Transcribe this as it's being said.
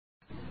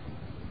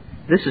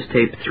This is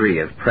tape 3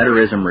 of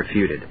Preterism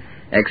Refuted,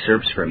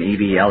 excerpts from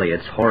E.B.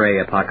 Elliott's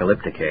Horae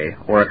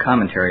Apocalypticae, or a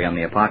Commentary on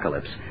the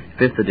Apocalypse,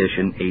 5th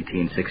edition,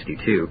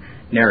 1862,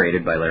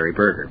 narrated by Larry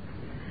Berger.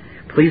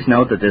 Please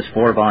note that this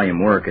 4-volume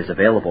work is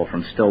available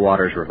from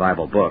Stillwater's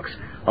Revival Books,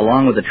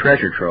 along with a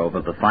treasure trove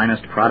of the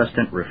finest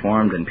Protestant,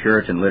 Reformed, and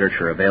Puritan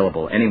literature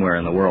available anywhere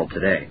in the world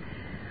today.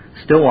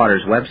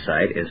 Stillwater's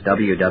website is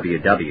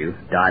www.swrb.com,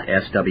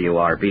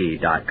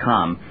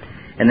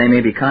 and they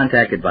may be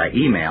contacted by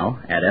email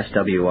at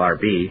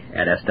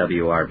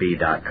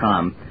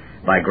swrb@swrb.com,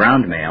 by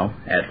ground mail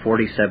at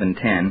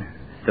 4710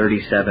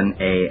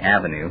 37A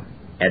Avenue,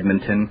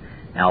 Edmonton,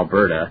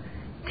 Alberta,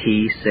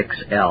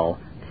 T6L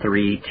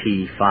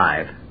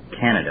 3T5,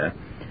 Canada,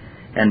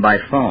 and by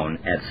phone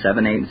at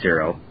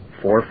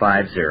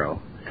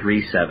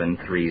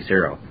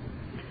 780-450-3730.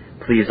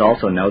 Please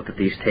also note that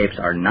these tapes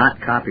are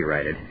not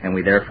copyrighted, and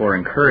we therefore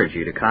encourage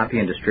you to copy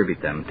and distribute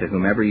them to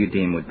whomever you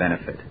deem would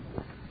benefit.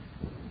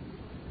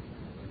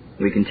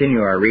 We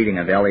continue our reading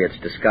of Elliott's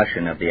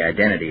discussion of the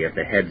identity of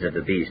the heads of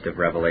the beast of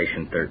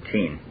Revelation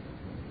 13.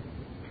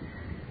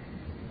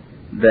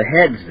 The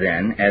heads,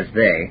 then, as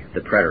they,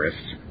 the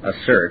preterists,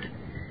 assert,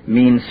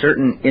 mean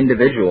certain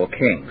individual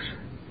kings.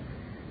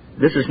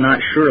 This is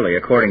not surely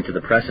according to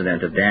the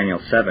precedent of Daniel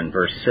 7,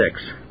 verse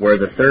 6, where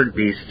the third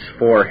beast's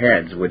 4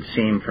 heads would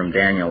seem from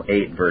Daniel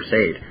 8, verse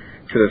 8,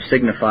 to have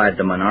signified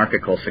the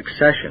monarchical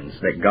successions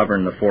that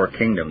govern the 4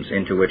 kingdoms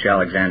into which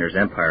Alexander's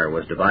empire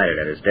was divided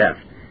at his death.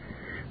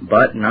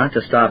 But, not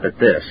to stop at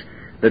this,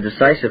 the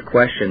decisive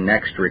question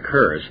next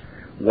recurs,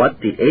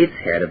 what the 8th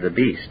head of the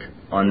beast,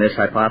 on this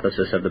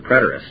hypothesis of the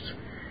preterists,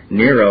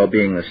 Nero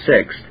being the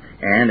 6th,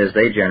 and, as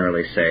they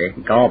generally say,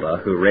 Galba,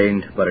 who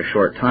reigned but a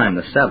short time,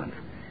 the 7th.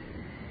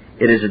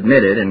 It is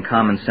admitted, and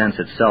common sense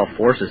itself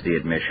forces the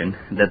admission,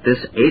 that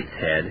this 8th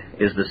head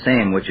is the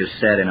same which is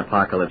said in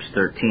Apocalypse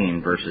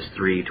 13, verses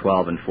 3,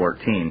 12, and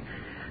 14,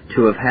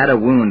 to have had a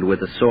wound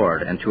with a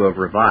sword, and to have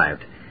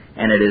revived.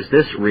 And it is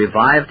this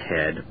revived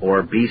head,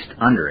 or beast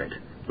under it.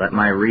 Let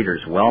my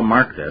readers well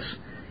mark this.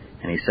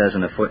 And he says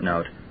in a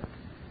footnote,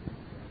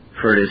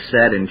 for it is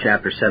said in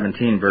chapter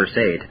 17, verse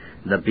 8,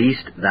 the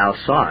beast thou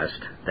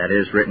sawest, that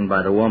is, written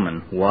by the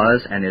woman,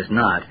 was and is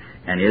not,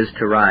 and is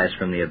to rise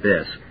from the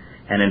abyss.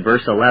 And in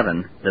verse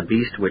 11, the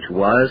beast which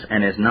was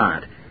and is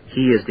not,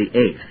 he is the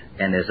 8th,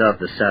 and is of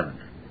the 7th.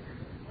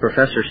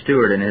 Professor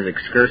Stewart, in his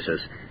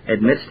excursus,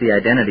 admits the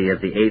identity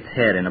of the 8th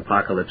head in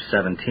Apocalypse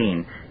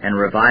 17 and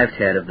revived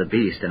head of the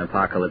beast in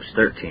Apocalypse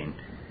 13.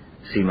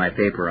 See my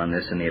paper on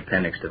this in the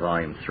appendix to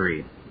Volume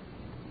 3.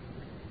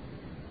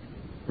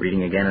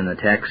 Reading again in the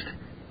text.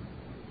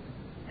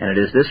 And it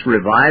is this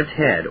revived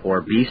head, or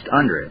beast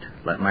under it,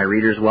 let my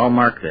readers well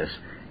mark this,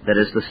 that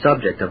is the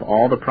subject of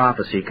all the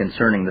prophecy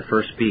concerning the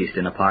first beast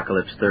in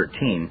Apocalypse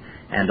 13,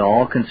 and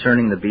all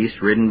concerning the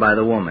beast ridden by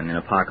the woman in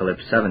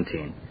Apocalypse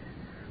 17.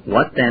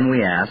 What then,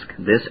 we ask,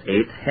 this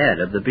 8th head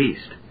of the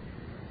beast?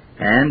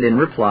 And in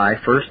reply,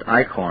 first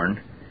Eichhorn,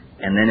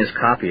 and then his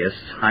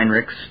copyists,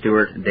 Heinrich,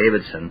 Stewart,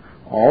 Davidson,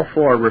 all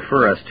 4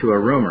 refer us to a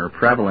rumor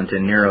prevalent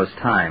in Nero's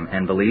time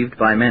and believed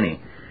by many,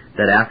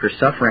 that after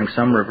suffering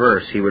some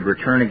reverse he would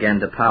return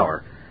again to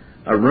power,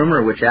 a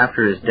rumor which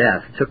after his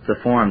death took the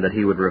form that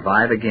he would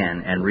revive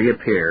again and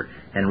reappear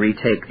and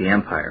retake the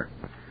empire.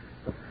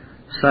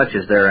 Such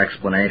is their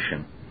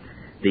explanation.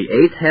 The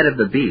 8th head of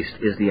the beast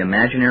is the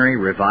imaginary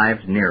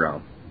revived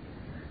Nero.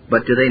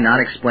 But do they not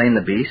explain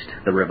the beast,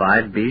 the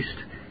revived beast,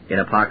 in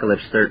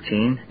Apocalypse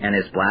 13, and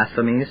his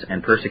blasphemies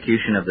and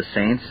persecution of the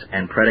saints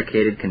and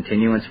predicated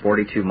continuance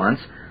 42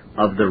 months,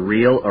 of the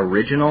real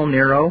original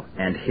Nero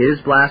and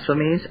his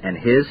blasphemies and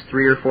his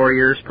 3 or 4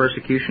 years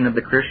persecution of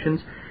the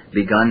Christians,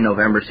 begun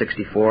November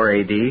 64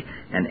 AD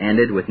and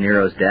ended with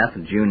Nero's death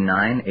June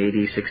 9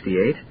 AD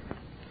 68?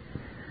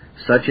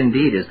 Such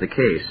indeed is the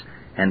case,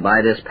 and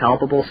by this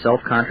palpable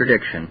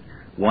self-contradiction,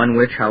 one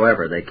which,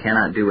 however, they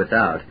cannot do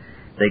without,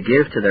 they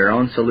give to their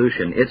own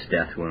solution its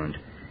death wound,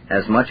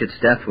 as much its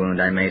death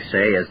wound, I may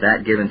say, as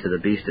that given to the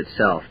beast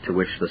itself, to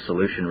which the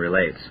solution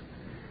relates.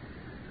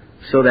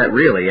 So that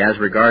really, as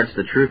regards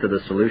the truth of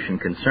the solution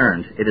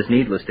concerned, it is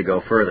needless to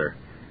go further.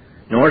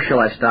 Nor shall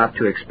I stop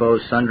to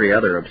expose sundry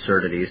other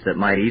absurdities that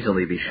might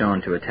easily be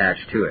shown to attach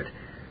to it.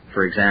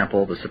 For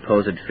example, the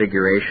supposed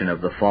figuration of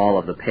the fall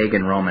of the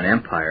pagan Roman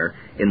Empire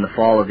in the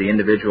fall of the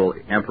individual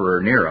Emperor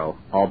Nero,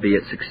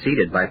 albeit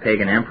succeeded by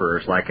pagan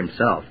emperors like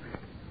himself.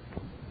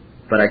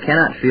 But I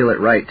cannot feel it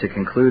right to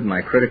conclude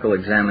my critical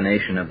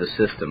examination of the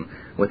system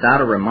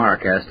without a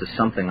remark as to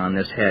something on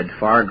this head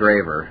far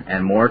graver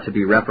and more to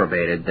be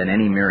reprobated than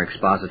any mere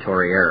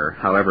expository error,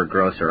 however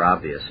gross or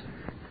obvious.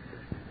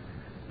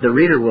 The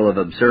reader will have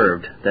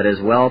observed that as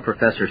well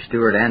Professor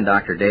Stewart and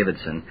Dr.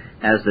 Davidson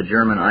as the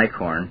German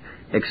Eichhorn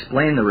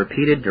explain the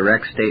repeated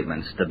direct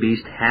statements, the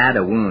beast had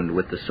a wound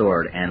with the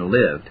sword and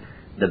lived,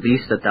 the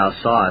beast that thou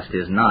sawest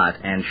is not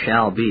and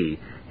shall be,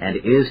 and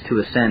is to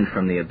ascend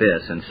from the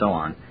abyss, and so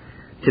on,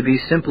 to be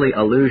simply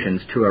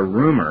allusions to a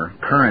rumor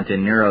current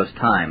in Nero's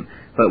time,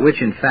 but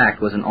which in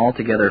fact was an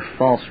altogether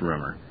false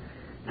rumor.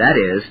 That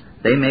is,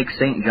 they make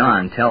St.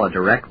 John tell a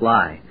direct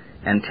lie,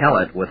 and tell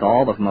it with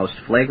all the most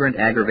flagrant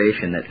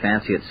aggravation that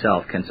fancy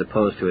itself can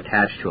suppose to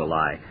attach to a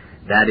lie,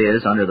 that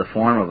is, under the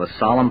form of a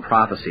solemn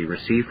prophecy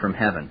received from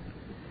heaven.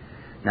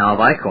 Now, of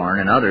Eichhorn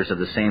and others of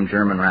the same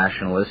German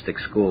rationalistic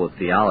school of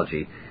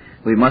theology,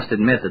 we must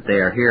admit that they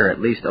are here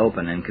at least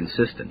open and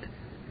consistent.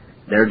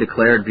 Their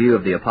declared view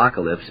of the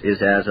apocalypse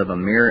is as of a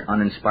mere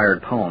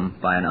uninspired poem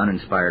by an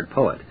uninspired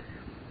poet.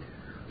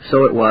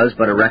 So it was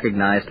but a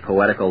recognized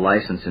poetical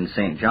license in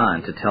St.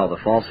 John to tell the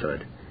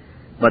falsehood.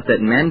 But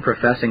that men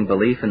professing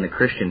belief in the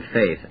Christian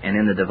faith and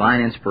in the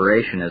divine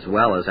inspiration as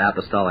well as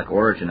apostolic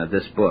origin of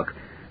this book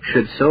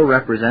should so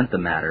represent the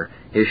matter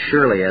is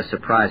surely as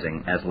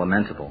surprising as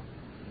lamentable.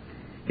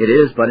 It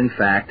is but in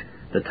fact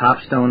the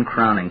topstone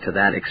crowning to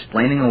that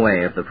explaining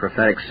away of the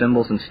prophetic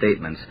symbols and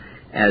statements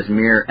as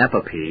mere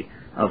epopee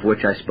of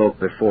which I spoke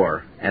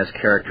before as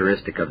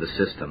characteristic of the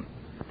system.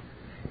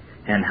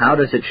 And how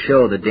does it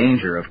show the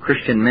danger of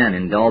Christian men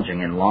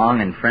indulging in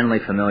long and friendly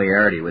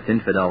familiarity with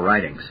infidel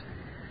writings?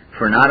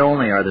 For not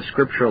only are the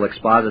scriptural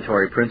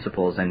expository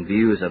principles and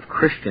views of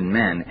Christian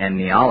men and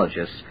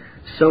neologists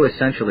so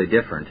essentially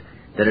different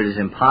that it is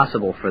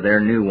impossible for their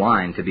new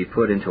wine to be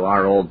put into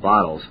our old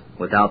bottles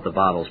without the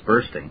bottles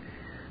bursting,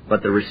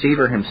 but the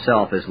receiver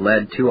himself is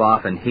led too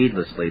often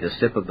heedlessly to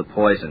sip of the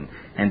poison,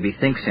 and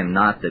bethinks him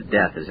not that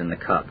death is in the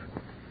cup.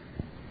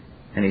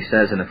 And he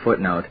says in a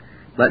footnote,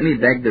 "Let me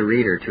beg the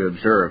reader to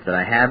observe that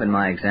I have in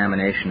my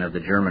examination of the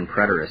German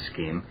preterist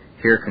scheme,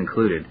 here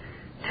concluded,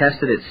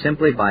 tested it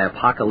simply by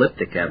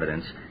apocalyptic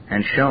evidence,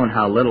 and shown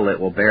how little it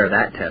will bear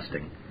that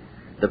testing.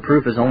 The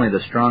proof is only the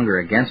stronger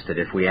against it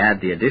if we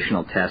add the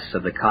additional tests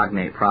of the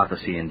cognate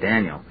prophecy in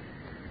Daniel.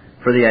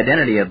 For the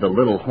identity of the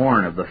little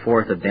horn of the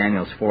fourth of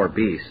Daniel's 4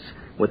 beasts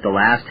with the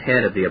last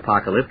head of the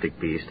apocalyptic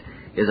beast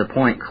is a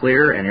point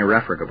clear and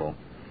irrefragable,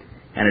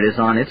 and it is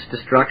on its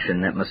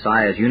destruction that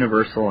Messiah's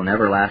universal and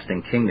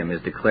everlasting kingdom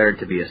is declared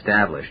to be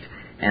established,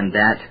 and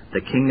that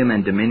the kingdom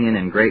and dominion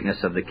and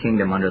greatness of the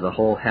kingdom under the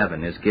whole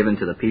heaven is given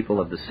to the people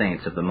of the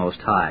saints of the Most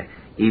High,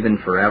 even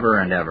forever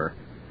and ever.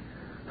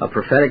 A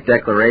prophetic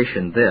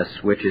declaration this,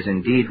 which is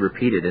indeed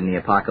repeated in the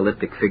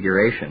apocalyptic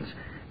figurations,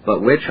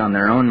 but which, on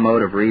their own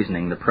mode of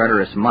reasoning, the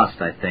preterists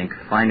must, I think,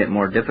 find it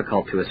more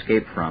difficult to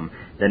escape from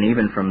than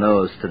even from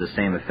those to the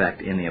same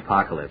effect in the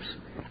Apocalypse."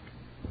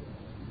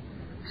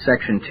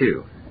 Section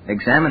 2.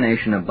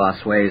 Examination of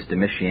Bossuet's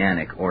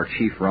Domitianic, or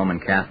Chief Roman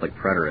Catholic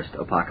Preterist,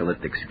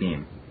 apocalyptic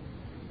scheme.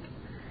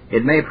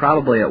 It may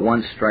probably at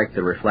once strike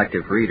the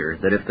reflective reader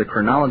that if the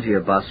chronology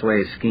of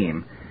Bossuet's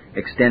scheme,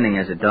 extending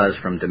as it does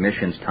from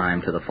Domitian's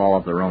time to the fall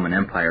of the Roman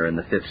Empire in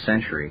the 5th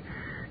century,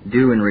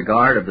 do in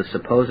regard of the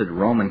supposed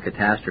Roman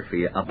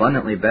catastrophe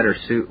abundantly better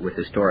suit with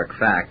historic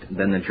fact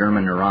than the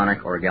German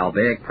Neronic or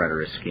Galbaic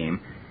preterist scheme,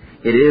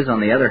 it is,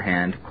 on the other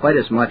hand, quite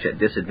as much at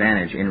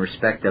disadvantage in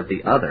respect of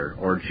the other,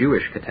 or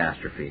Jewish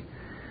catastrophe.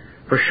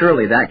 For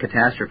surely that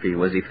catastrophe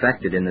was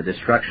effected in the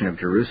destruction of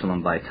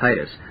Jerusalem by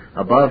Titus,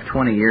 above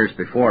 20 years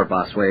before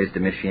Bossuet's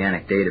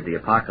Domitianic date of the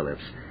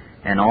Apocalypse,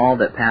 and all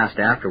that passed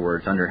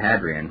afterwards under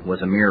Hadrian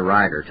was a mere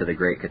rider to the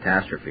great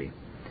catastrophe.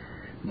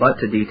 But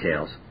to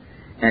details.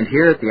 And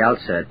here at the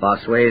outset,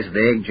 Bossuet's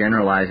vague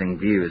generalizing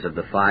views of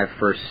the 5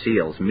 first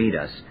seals meet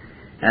us,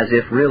 as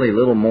if really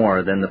little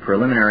more than the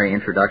preliminary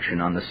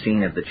introduction on the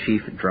scene of the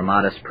chief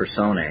dramatis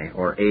personae,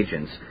 or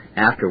agents,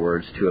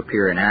 afterwards to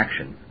appear in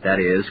action, that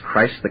is,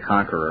 Christ the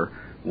Conqueror,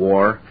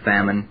 war,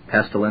 famine,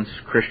 pestilence,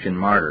 Christian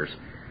martyrs,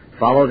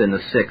 followed in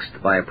the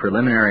 6th by a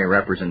preliminary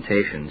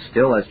representation,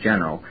 still as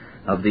general,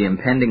 of the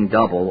impending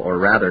double, or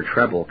rather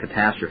treble,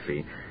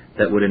 catastrophe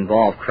that would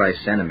involve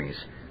Christ's enemies,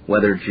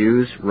 whether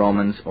Jews,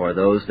 Romans, or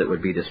those that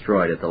would be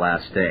destroyed at the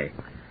last day.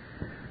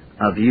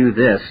 A view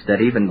this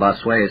that even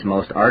Bossuet's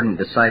most ardent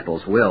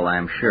disciples will, I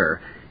am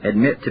sure,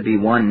 admit to be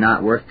one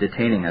not worth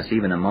detaining us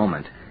even a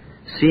moment,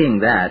 seeing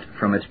that,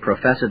 from its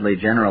professedly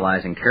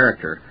generalizing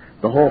character,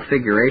 the whole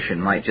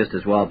figuration might just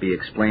as well be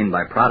explained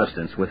by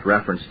Protestants with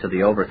reference to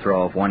the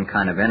overthrow of one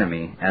kind of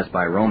enemy as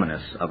by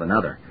Romanists of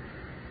another.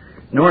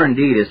 Nor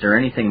indeed is there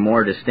anything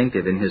more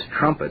distinctive in his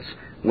trumpets,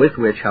 with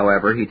which,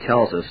 however, he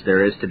tells us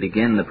there is to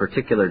begin the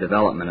particular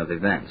development of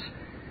events.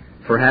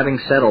 For having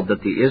settled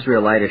that the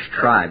Israelitish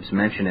tribes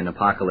mentioned in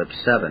Apocalypse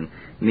 7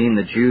 mean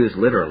the Jews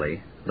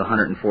literally, the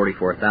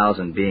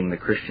 144,000 being the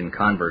Christian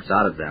converts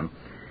out of them,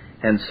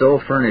 and so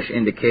furnish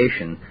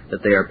indication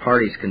that they are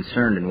parties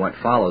concerned in what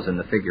follows in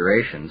the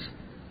figurations,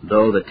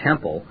 though the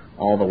temple,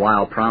 all the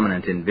while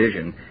prominent in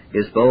vision,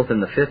 is both in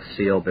the 5th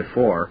seal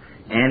before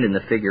and in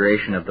the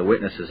figuration of the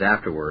witnesses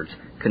afterwards,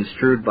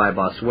 construed by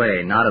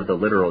Bossuet not of the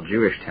literal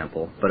Jewish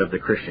temple, but of the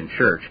Christian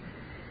church,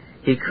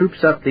 he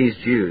coops up these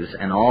Jews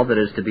and all that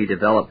is to be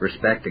developed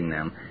respecting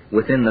them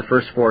within the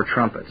first 4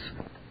 trumpets,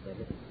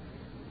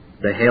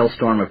 the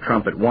hailstorm of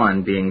trumpet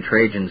 1 being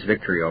Trajan's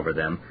victory over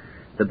them,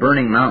 the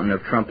burning mountain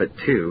of trumpet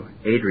 2,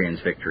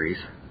 Adrian's victories,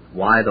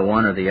 why the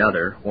one or the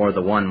other, or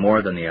the one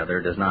more than the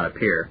other, does not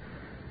appear,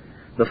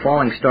 the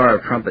falling star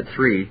of trumpet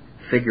 3,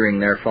 figuring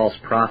their false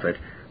prophet,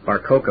 Bar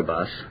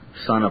Kokhobus,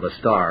 son of a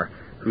star,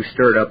 who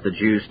stirred up the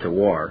Jews to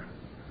war,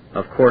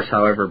 of course,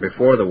 however,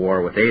 before the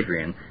war with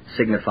Adrian,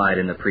 signified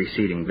in the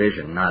preceding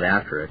vision, not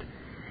after it,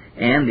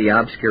 and the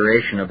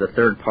obscuration of the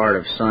third part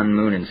of sun,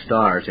 moon, and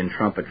stars in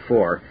trumpet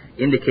 4,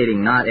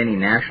 indicating not any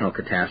national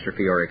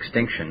catastrophe or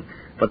extinction,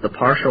 but the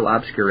partial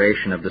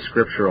obscuration of the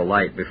scriptural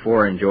light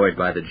before enjoyed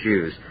by the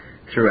Jews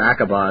through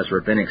Akabah's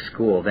rabbinic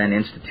school then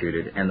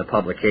instituted and the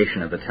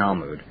publication of the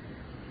Talmud.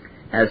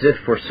 As if,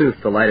 forsooth,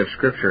 the light of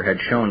Scripture had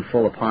shone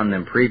full upon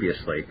them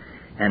previously,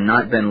 and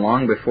not been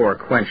long before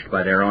quenched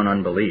by their own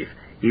unbelief,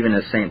 even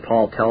as St.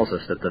 Paul tells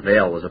us that the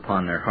veil was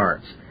upon their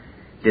hearts.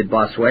 Did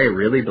Bossuet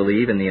really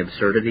believe in the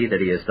absurdity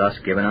that he has thus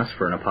given us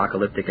for an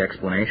apocalyptic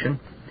explanation?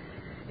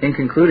 In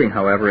concluding,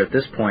 however, at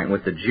this point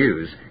with the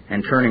Jews,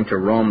 and turning to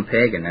Rome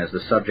pagan as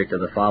the subject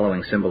of the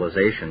following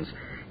symbolizations,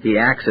 he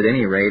acts at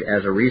any rate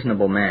as a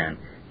reasonable man,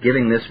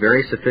 giving this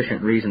very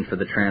sufficient reason for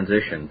the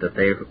transition,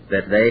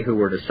 that they who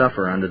were to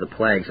suffer under the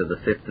plagues of the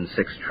fifth and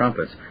sixth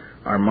trumpets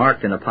are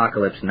marked in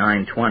Apocalypse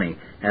 9:20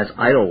 as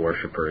idol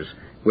worshippers,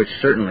 which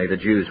certainly the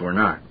Jews were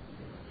not.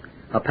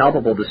 A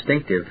palpable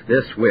distinctive,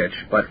 this which,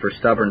 but for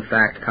stubborn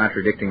fact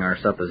contradicting our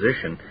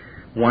supposition,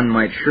 one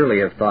might surely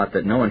have thought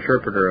that no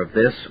interpreter of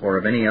this or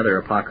of any other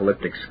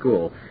apocalyptic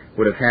school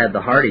would have had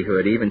the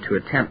hardihood even to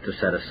attempt to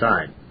set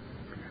aside.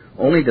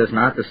 Only does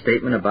not the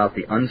statement about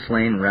the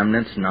unslain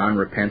remnants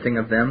non-repenting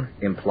of them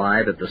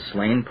imply that the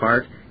slain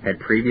part had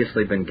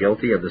previously been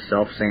guilty of the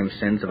selfsame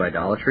sins of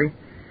idolatry?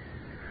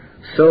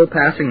 So,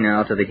 passing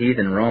now to the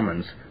heathen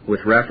Romans,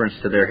 with reference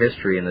to their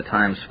history in the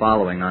times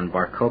following on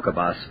Bar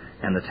Kokhbas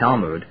and the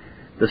Talmud,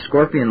 the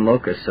scorpion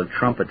locusts of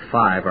trumpet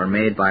 5 are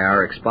made by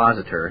our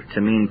expositor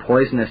to mean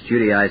poisonous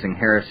Judaizing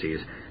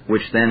heresies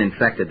which then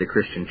infected the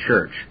Christian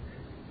church.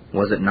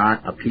 Was it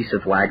not a piece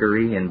of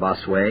waggery in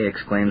Bossuet,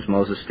 exclaims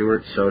Moses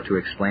Stuart, so to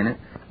explain it?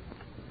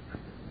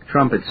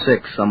 Trumpet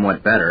 6,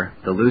 somewhat better,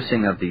 the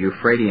loosing of the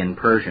Euphratean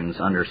Persians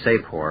under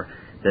Sapor,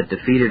 that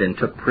defeated and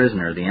took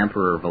prisoner the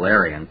Emperor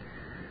Valerian,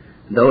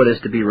 though it is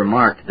to be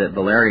remarked that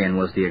Valerian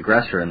was the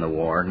aggressor in the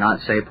war, not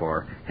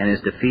Sapor, and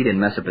his defeat in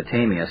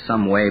Mesopotamia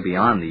some way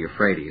beyond the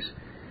Euphrates.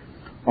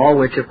 All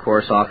which, of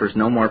course, offers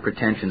no more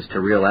pretensions to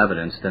real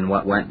evidence than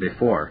what went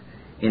before.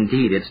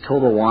 Indeed, its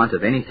total want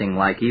of anything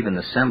like even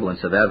the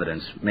semblance of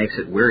evidence makes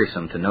it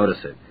wearisome to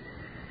notice it.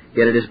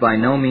 Yet it is by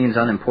no means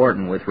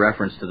unimportant with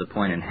reference to the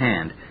point in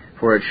hand,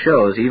 for it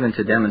shows, even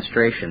to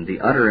demonstration, the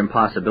utter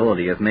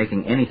impossibility of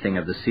making anything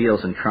of the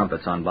seals and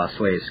trumpets on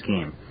Bossuet's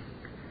scheme.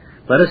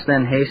 Let us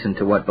then hasten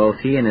to what both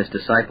he and his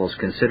disciples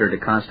consider to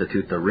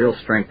constitute the real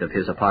strength of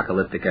his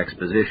apocalyptic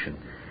exposition,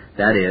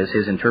 that is,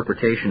 his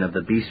interpretation of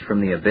the beast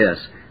from the abyss,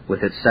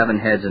 with its 7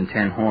 heads and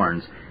 10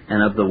 horns,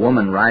 and of the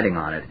woman riding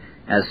on it,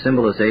 as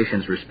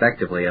symbolizations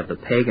respectively of the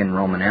pagan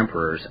Roman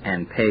emperors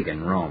and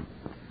pagan Rome.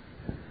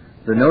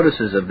 The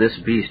notices of this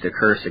beast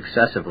occur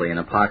successively in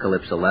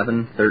Apocalypse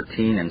 11,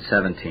 13, and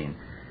 17.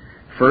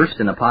 First,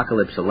 in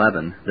Apocalypse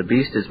 11, the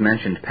beast is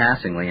mentioned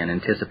passingly and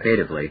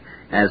anticipatively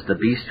as the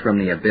beast from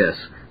the abyss,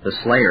 the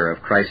slayer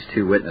of Christ's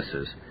 2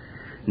 witnesses.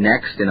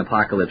 Next, in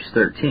Apocalypse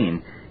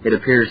 13, it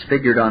appears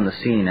figured on the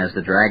scene as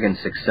the dragon's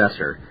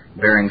successor,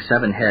 bearing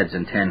 7 heads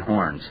and 10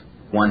 horns,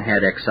 1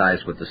 head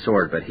excised with the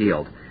sword but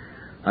healed.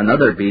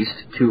 Another beast,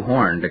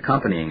 2-horned,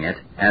 accompanying it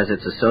as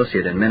its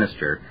associate and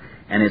minister,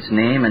 and its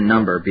name and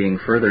number being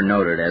further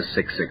noted as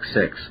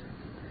 666.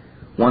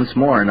 Once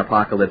more in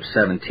Apocalypse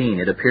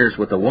 17 it appears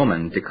with a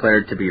woman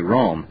declared to be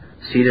Rome,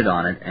 seated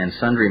on it, and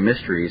sundry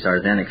mysteries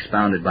are then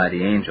expounded by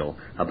the angel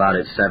about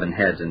its 7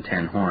 heads and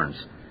 10 horns.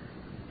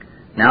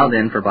 Now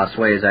then for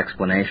Bossuet's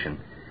explanation.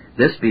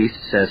 This beast,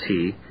 says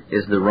he,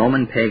 is the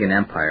Roman pagan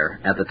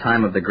empire at the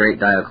time of the great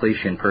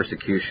Diocletian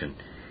persecution,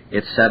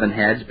 its 7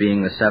 heads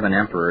being the 7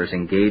 emperors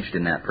engaged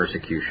in that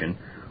persecution,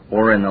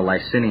 or in the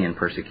Licinian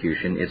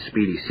persecution, its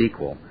speedy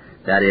sequel,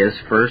 that is,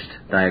 first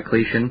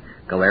Diocletian,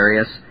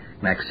 Galerius,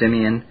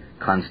 Maximian,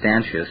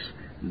 Constantius,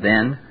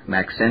 then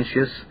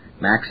Maxentius,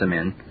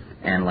 Maximin,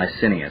 and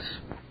Licinius,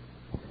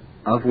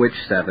 of which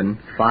 7,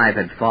 5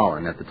 had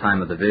fallen at the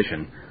time of the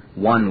vision.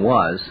 1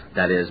 was,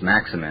 that is,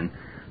 Maximin,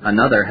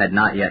 another had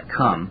not yet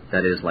come,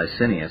 that is,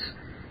 Licinius,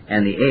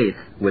 and the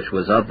 8th, which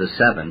was of the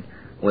 7,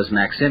 was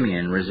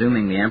Maximian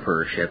resuming the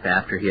emperorship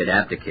after he had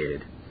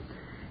abdicated.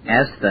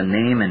 As to the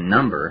name and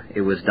number,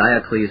 it was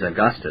Diocles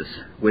Augustus,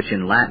 which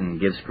in Latin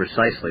gives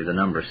precisely the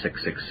number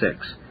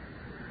 666.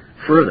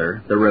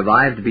 Further, the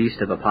revived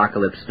beast of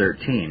Apocalypse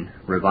 13,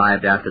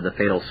 revived after the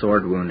fatal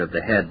sword wound of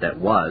the head that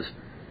was,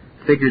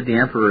 figured the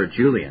Emperor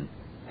Julian,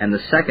 and the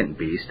second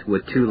beast,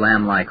 with 2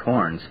 lamb-like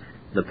horns,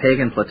 the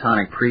pagan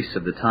Platonic priests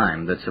of the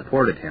time that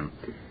supported him,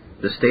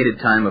 the stated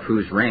time of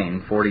whose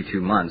reign, 42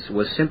 months,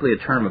 was simply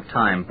a term of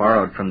time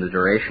borrowed from the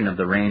duration of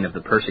the reign of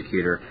the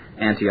persecutor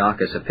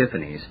Antiochus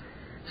Epiphanes,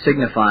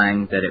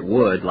 signifying that it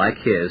would, like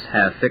his,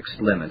 have fixed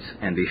limits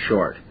and be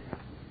short.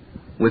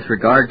 With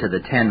regard to the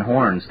 10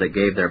 horns that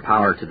gave their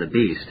power to the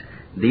beast,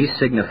 these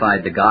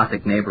signified the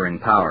Gothic neighboring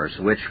powers,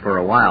 which for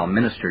a while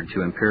ministered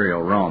to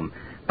imperial Rome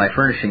by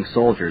furnishing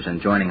soldiers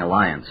and joining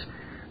alliance,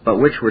 but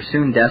which were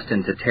soon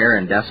destined to tear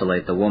and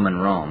desolate the woman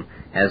Rome,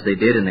 as they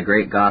did in the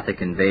great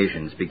Gothic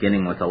invasions,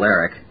 beginning with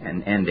Alaric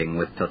and ending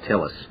with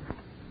Totila.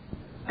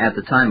 At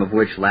the time of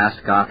which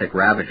last Gothic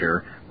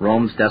ravager,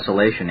 Rome's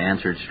desolation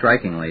answered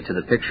strikingly to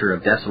the picture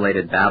of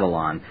desolated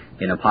Babylon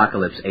in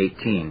Apocalypse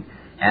 18.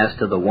 As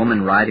to the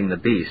woman riding the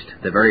beast,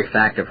 the very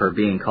fact of her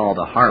being called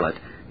a harlot,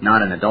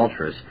 not an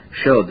adulteress,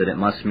 showed that it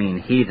must mean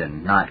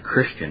heathen, not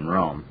Christian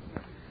Rome.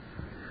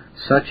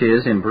 Such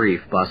is, in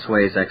brief,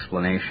 Bossuet's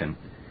explanation.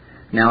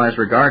 Now, as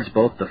regards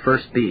both the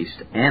first beast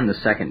and the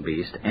second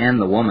beast, and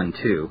the woman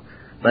too,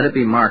 let it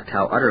be marked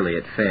how utterly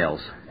it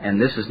fails,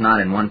 and this is not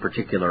in one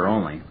particular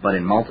only, but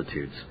in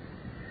multitudes.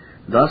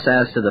 Thus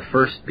as to the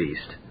first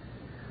beast.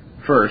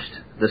 First,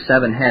 the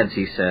 7 heads,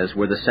 he says,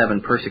 were the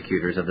 7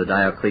 persecutors of the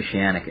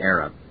Diocletianic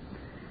era.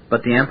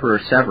 But the Emperor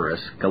Severus,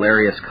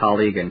 Galerius'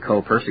 colleague and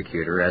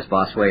co-persecutor, as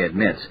Bossuet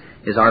admits,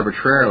 is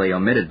arbitrarily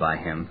omitted by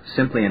him,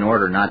 simply in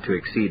order not to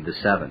exceed the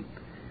 7.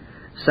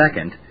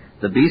 Second,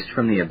 the beast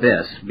from the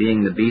abyss,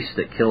 being the beast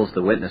that kills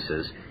the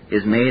witnesses,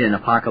 is made in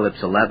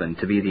Apocalypse 11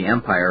 to be the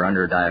empire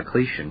under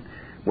Diocletian,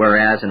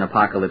 whereas in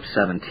Apocalypse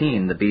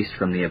 17 the beast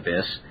from the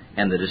abyss,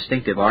 and the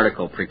distinctive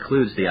article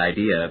precludes the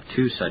idea of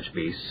 2 such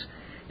beasts,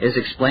 is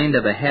explained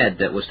of a head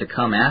that was to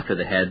come after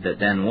the head that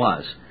then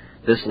was,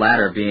 this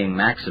latter being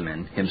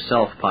Maximin,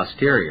 himself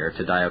posterior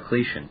to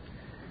Diocletian.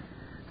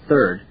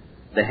 Third,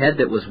 the head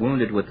that was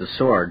wounded with the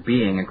sword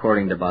being,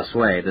 according to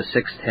Bossuet, the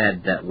 6th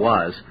head that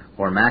was,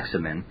 or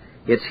Maximin,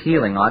 its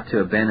healing ought to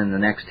have been in the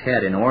next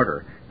head in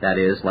order, that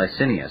is,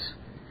 Licinius.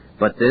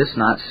 But this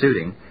not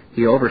suiting,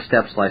 he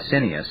oversteps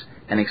Licinius,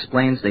 and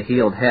explains the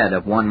healed head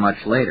of one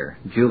much later,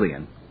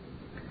 Julian.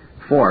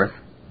 Fourth,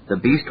 the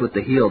beast with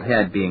the healed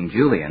head being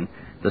Julian,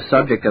 the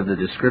subject of the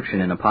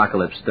description in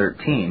Apocalypse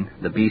 13,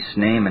 the beast's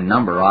name and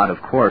number ought,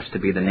 of course, to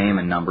be the name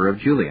and number of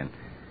Julian.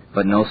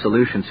 But no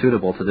solution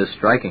suitable to this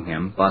striking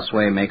him,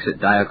 Bossuet makes it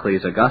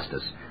Diocles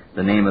Augustus,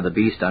 the name of the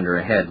beast under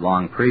a head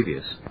long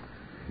previous.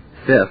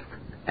 Fifth,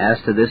 as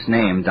to this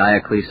name,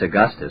 Diocles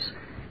Augustus,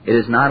 it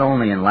is not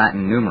only in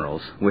Latin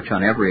numerals, which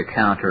on every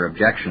account are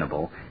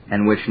objectionable,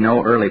 and which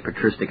no early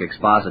patristic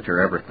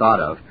expositor ever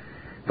thought of,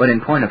 but in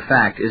point of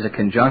fact is a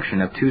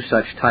conjunction of 2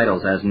 such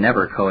titles as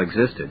never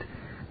coexisted,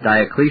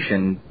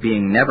 Diocletian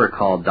being never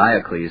called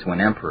Diocles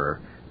when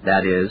emperor,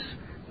 that is,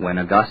 when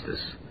Augustus.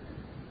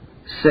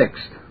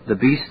 Sixth, the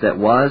beast that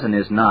was and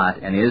is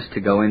not and is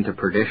to go into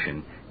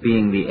perdition,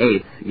 being the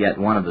 8th, yet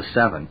one of the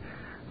 7,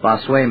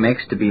 Bossuet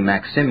makes to be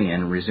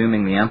Maximian,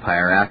 resuming the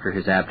empire after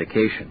his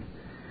abdication.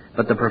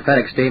 But the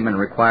prophetic statement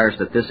requires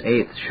that this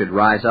 8th should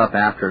rise up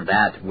after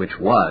that which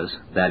was,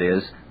 that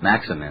is,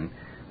 Maximin,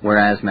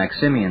 whereas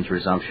Maximian's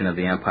resumption of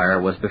the empire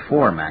was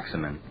before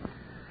Maximin.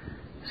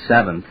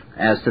 Seventh,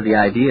 as to the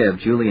idea of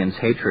Julian's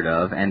hatred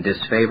of and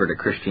disfavor to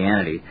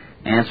Christianity,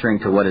 answering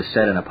to what is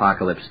said in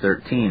Apocalypse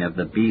 13 of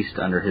the beast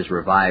under his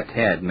revived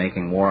head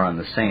making war on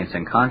the saints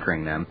and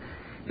conquering them,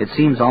 it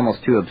seems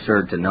almost too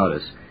absurd to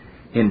notice.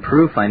 In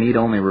proof, I need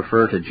only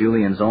refer to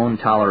Julian's own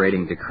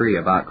tolerating decree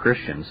about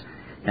Christians,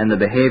 and the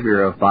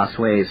behavior of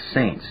Bossuet's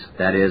saints,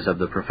 that is, of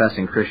the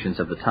professing Christians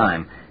of the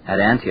time, at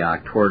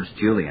Antioch towards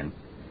Julian.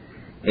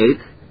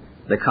 Eighth,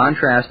 the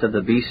contrast of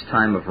the beast's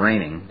time of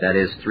reigning, that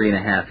is,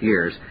 3.5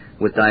 years,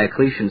 with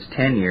Diocletian's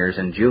 10 years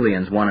and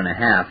Julian's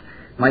 1.5,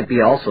 might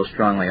be also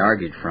strongly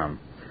argued from.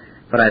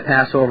 But I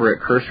pass over it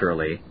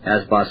cursorily,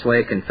 as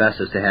Bossuet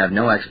confesses to have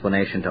no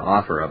explanation to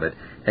offer of it,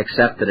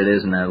 except that it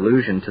is an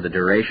allusion to the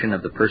duration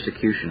of the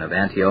persecution of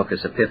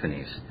Antiochus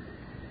Epiphanes.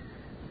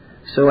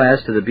 So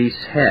as to the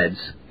beast's heads,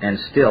 and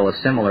still a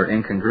similar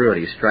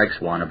incongruity strikes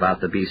one about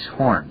the beast's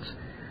horns.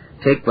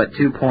 Take but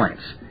 2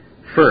 points.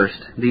 First,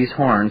 these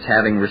horns,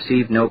 having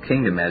received no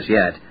kingdom as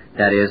yet,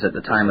 that is, at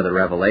the time of the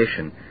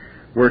revelation,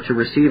 were to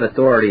receive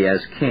authority as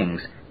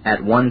kings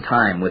at one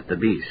time with the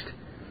beast.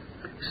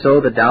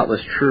 So the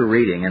doubtless true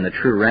reading and the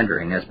true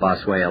rendering, as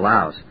Bossuet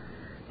allows.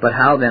 But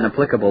how then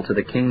applicable to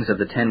the kings of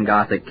the 10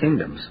 Gothic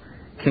kingdoms,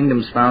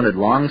 kingdoms founded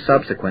long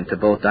subsequent to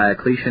both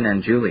Diocletian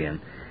and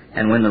Julian,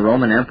 and when the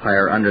Roman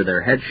Empire under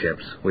their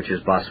headships, which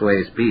is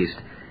Bossuet's beast,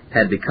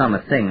 had become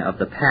a thing of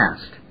the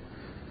past?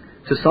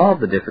 To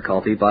solve the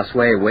difficulty,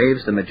 Bossuet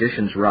waves the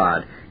magician's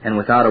rod, and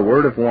without a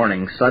word of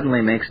warning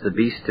suddenly makes the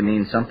beast to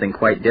mean something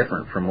quite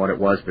different from what it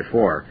was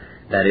before,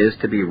 that is,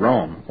 to be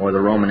Rome, or the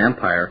Roman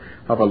Empire,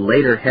 of a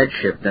later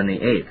headship than the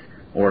 8th,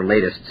 or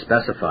latest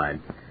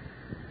specified.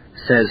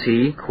 Says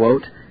he,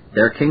 quote,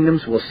 "Their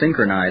kingdoms will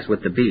synchronize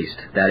with the beast,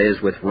 that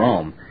is, with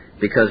Rome,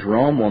 because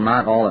Rome will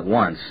not all at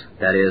once,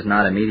 that is,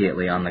 not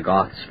immediately on the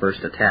Goths'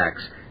 first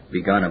attacks,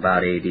 begun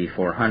about A.D.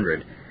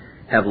 400,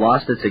 have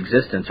lost its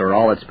existence or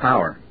all its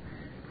power."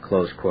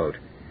 Close quote.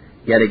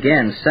 Yet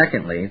again,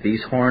 secondly,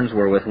 these horns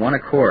were with one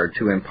accord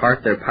to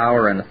impart their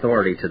power and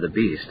authority to the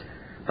beast,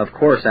 of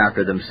course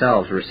after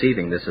themselves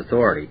receiving this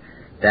authority,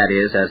 that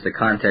is, as the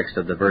context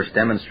of the verse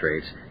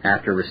demonstrates,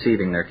 after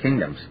receiving their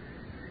kingdoms.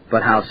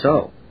 But how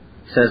so?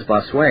 Says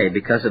Bossuet,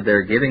 because of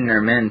their giving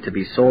their men to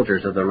be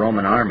soldiers of the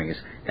Roman armies,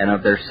 and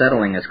of their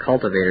settling as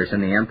cultivators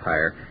in the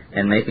empire,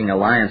 and making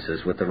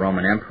alliances with the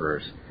Roman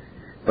emperors.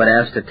 But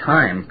as to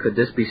time, could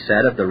this be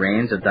said of the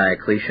reigns of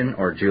Diocletian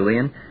or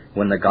Julian,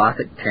 when the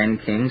Gothic 10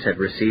 kings had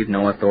received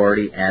no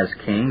authority as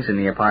kings in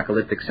the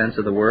apocalyptic sense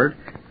of the word?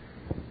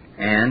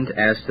 And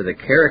as to the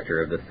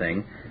character of the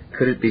thing,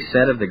 could it be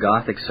said of the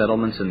Gothic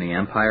settlements in the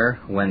empire,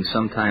 when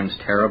sometimes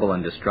terrible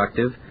and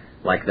destructive,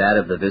 like that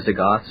of the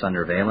Visigoths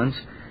under Valens,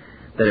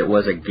 that it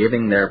was a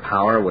giving their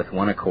power with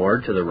one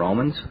accord to the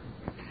Romans?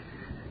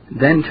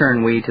 Then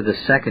turn we to the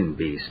second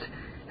beast,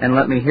 and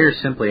let me here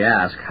simply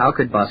ask, how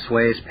could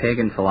Bossuet's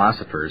pagan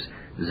philosophers,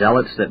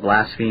 zealots that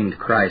blasphemed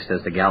Christ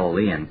as the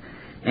Galilean,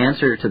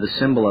 answer to the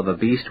symbol of a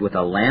beast with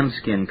a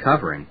lambskin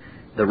covering,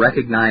 the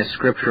recognized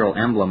scriptural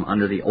emblem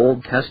under the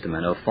Old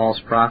Testament of false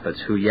prophets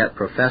who yet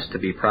profess to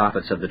be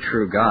prophets of the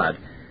true God?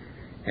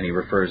 And he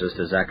refers us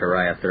to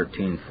Zechariah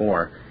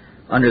 13:4.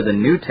 Under the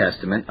New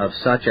Testament of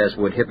such as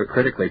would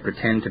hypocritically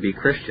pretend to be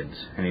Christians,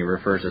 and he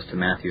refers us to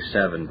Matthew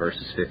 7,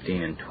 verses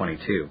 15 and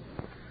 22.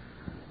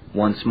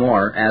 Once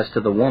more, as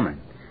to the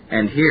woman,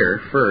 and here,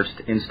 first,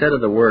 instead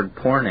of the word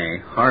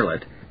porne,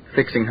 harlot,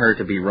 fixing her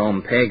to be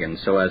Rome pagan,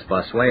 so as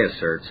Bossuet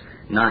asserts,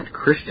 not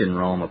Christian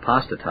Rome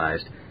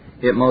apostatized,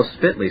 it most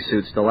fitly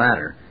suits the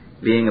latter,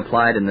 being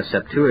applied in the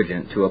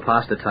Septuagint to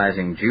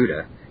apostatizing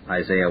Judah,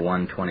 Isaiah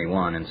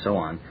 1:21, and so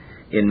on,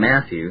 in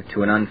Matthew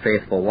to an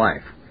unfaithful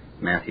wife,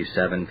 Matthew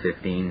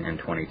 7:15 and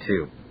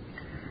 22.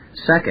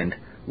 Second,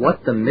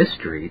 what the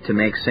mystery to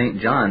make St.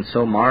 John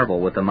so marvel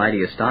with a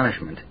mighty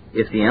astonishment,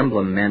 if the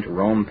emblem meant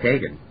Rome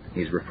pagan?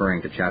 He's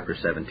referring to chapter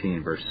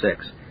 17, verse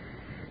 6.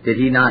 Did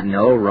he not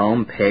know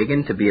Rome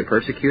pagan to be a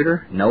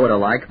persecutor, know it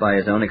alike by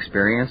his own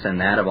experience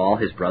and that of all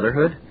his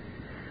brotherhood?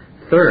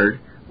 Third,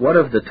 what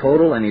of the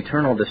total and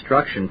eternal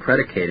destruction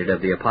predicated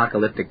of the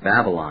apocalyptic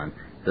Babylon,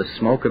 the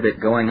smoke of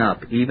it going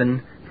up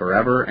even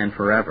forever and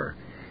forever,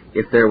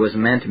 if there was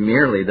meant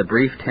merely the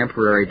brief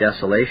temporary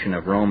desolation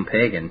of Rome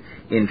pagan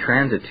in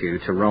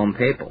transitu to Rome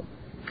papal?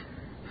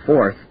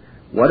 Fourth,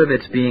 what of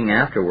its being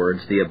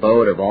afterwards the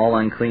abode of all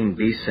unclean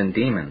beasts and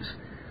demons?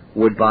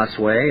 Would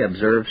Bossuet,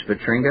 observes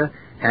Petringa,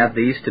 have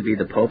these to be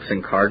the popes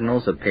and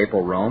cardinals of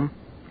papal Rome?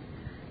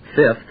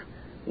 Fifth,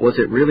 was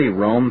it really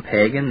Rome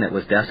pagan that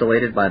was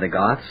desolated by the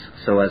Goths,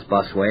 so as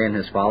Bossuet and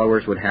his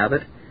followers would have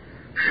it?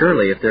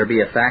 Surely, if there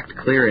be a fact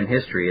clear in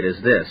history, it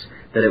is this,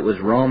 that it was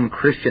Rome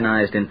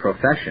Christianized in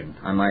profession,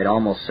 I might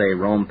almost say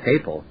Rome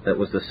papal, that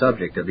was the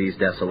subject of these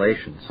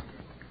desolations.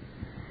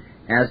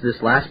 As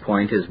this last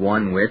point is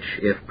one which,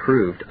 if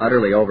proved,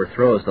 utterly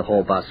overthrows the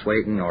whole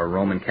Bossuetan or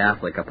Roman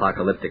Catholic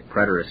apocalyptic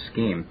preterist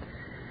scheme,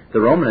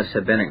 the Romanists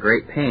have been at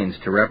great pains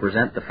to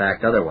represent the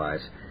fact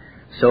otherwise.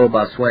 So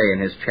Bossuet in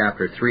his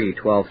chapter 3,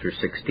 12 through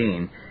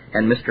 16,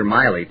 and Mr.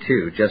 Miley,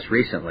 too, just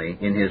recently,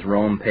 in his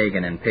Rome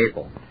Pagan and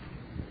Papal.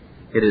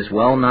 It is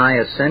well nigh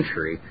a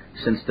century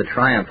since the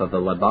triumph of the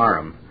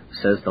Labarum,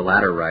 says the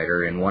latter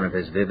writer in one of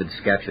his vivid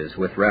sketches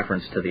with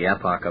reference to the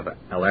epoch of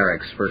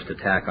Alaric's first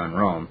attack on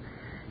Rome,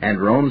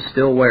 and Rome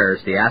still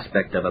wears the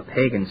aspect of a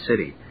pagan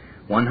city.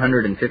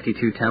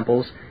 152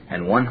 temples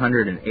and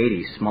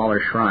 180 smaller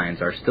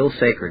shrines are still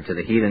sacred to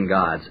the heathen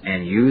gods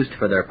and used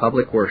for their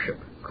public worship."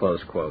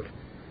 Close quote.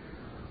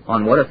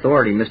 On what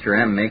authority Mr.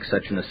 M. makes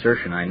such an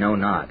assertion I know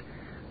not.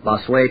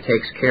 Bossuet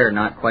takes care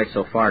not quite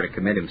so far to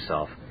commit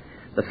himself.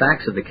 The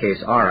facts of the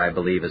case are, I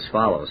believe, as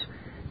follows.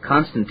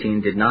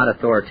 Constantine did not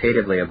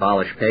authoritatively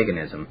abolish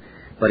paganism,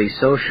 but he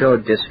so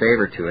showed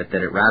disfavor to it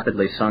that it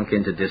rapidly sunk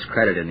into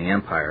discredit in the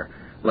empire,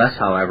 less,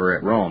 however,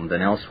 at Rome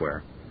than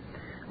elsewhere.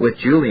 With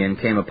Julian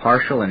came a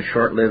partial and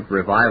short-lived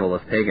revival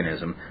of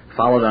paganism,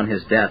 followed on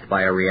his death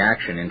by a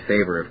reaction in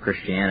favor of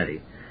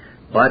Christianity.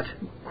 But,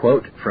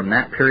 quote, "from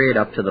that period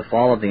up to the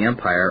fall of the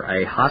empire,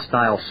 a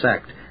hostile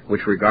sect,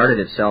 which regarded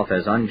itself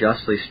as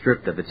unjustly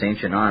stripped of its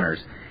ancient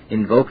honors,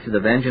 invoked the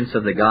vengeance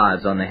of the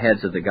gods on the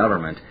heads of the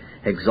government,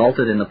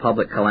 exulted in the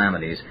public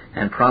calamities,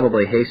 and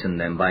probably hastened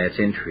them by its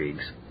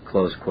intrigues."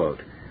 Close quote.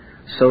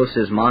 So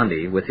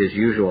Sismondi, with his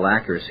usual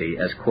accuracy,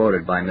 as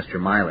quoted by Mr.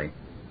 Miley.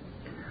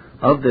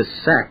 Of this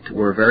sect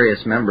were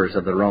various members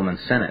of the Roman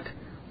Senate.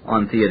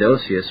 On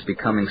Theodosius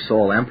becoming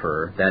sole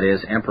emperor, that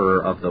is,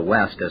 emperor of the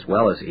West as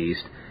well as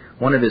East,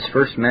 one of his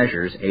first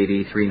measures,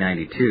 AD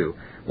 392,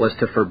 was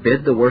to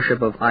forbid the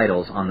worship of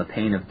idols on the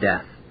pain of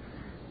death.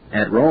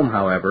 At Rome,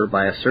 however,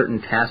 by a certain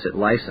tacit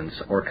license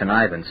or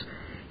connivance,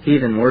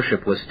 heathen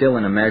worship was still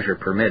in a measure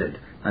permitted,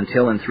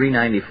 until in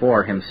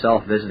 394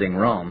 himself visiting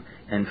Rome,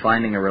 and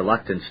finding a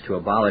reluctance to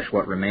abolish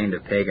what remained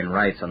of pagan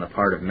rites on the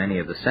part of many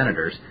of the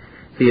senators,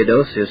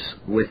 Theodosius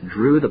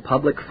withdrew the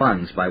public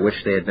funds by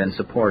which they had been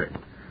supported.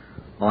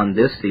 On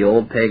this the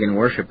old pagan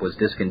worship was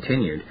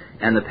discontinued,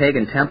 and the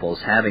pagan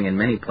temples having in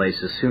many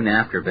places soon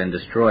after been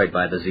destroyed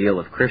by the zeal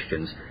of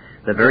Christians,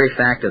 the very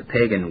fact of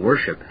pagan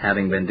worship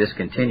having been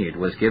discontinued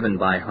was given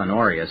by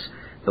Honorius,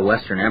 the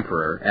Western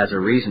emperor, as a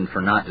reason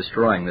for not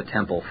destroying the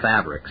temple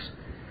fabrics.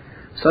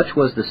 Such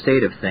was the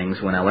state of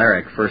things when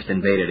Alaric first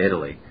invaded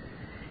Italy.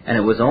 And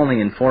it was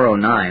only in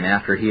 409,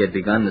 after he had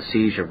begun the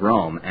siege of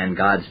Rome and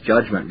God's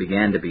judgment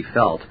began to be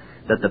felt,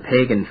 that the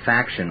pagan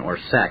faction or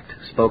sect,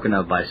 spoken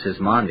of by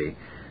Sismondi,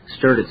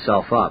 stirred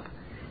itself up,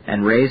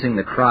 and raising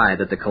the cry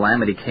that the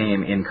calamity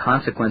came in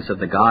consequence of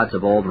the gods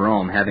of old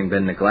Rome having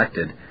been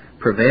neglected,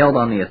 prevailed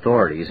on the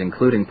authorities,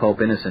 including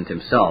Pope Innocent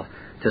himself,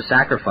 to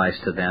sacrifice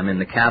to them in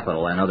the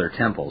Capitol and other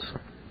temples.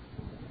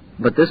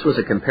 But this was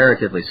a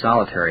comparatively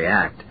solitary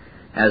act.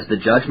 As the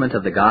judgment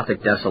of the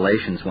Gothic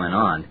desolations went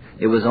on,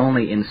 it was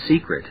only in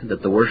secret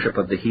that the worship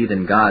of the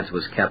heathen gods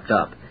was kept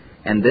up,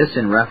 and this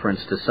in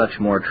reference to such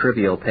more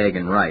trivial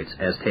pagan rites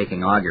as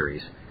taking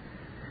auguries.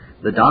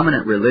 The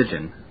dominant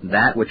religion,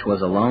 that which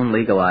was alone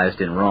legalized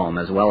in Rome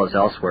as well as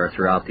elsewhere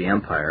throughout the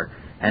empire,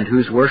 and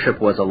whose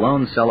worship was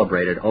alone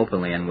celebrated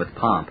openly and with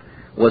pomp,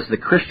 was the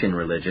Christian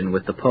religion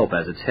with the Pope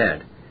as its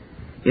head,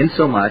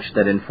 insomuch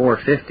that in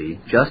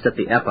 450, just at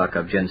the epoch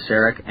of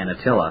Genseric and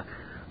Attila,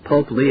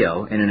 Pope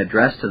Leo, in an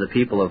address to the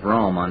people of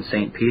Rome on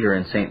St. Peter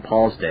and St.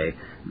 Paul's Day,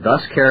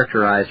 thus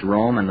characterized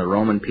Rome and the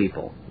Roman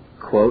people,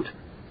 quote,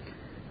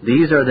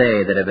 "These are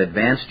they that have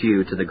advanced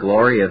you to the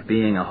glory of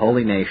being a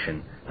holy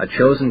nation, a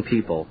chosen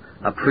people,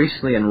 a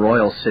priestly and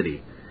royal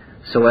city,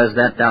 so as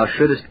that thou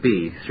shouldest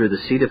be, through the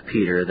seat of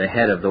Peter, the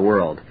head of the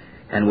world,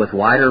 and with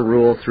wider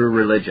rule through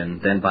religion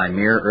than by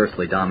mere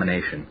earthly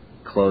domination."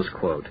 Close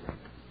quote.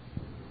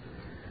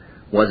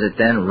 Was it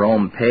then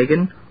Rome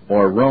pagan,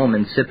 or Rome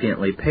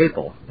incipiently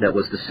papal, that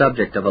was the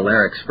subject of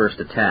Alaric's first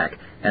attack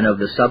and of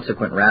the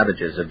subsequent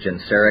ravages of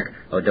Genseric,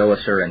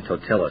 Odoacer, and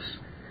Totila?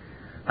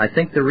 I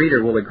think the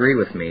reader will agree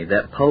with me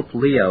that Pope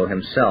Leo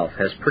himself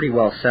has pretty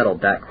well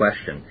settled that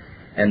question,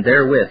 and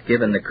therewith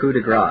given the coup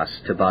de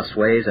grace to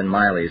Bossuet's and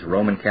Miley's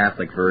Roman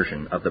Catholic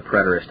version of the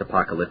preterist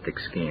apocalyptic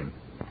scheme.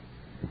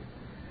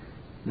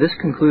 This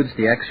concludes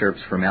the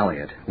excerpts from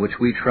Elliott, which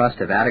we trust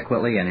have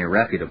adequately and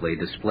irrefutably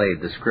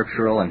displayed the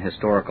scriptural and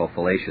historical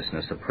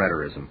fallaciousness of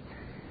preterism.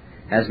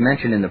 As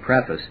mentioned in the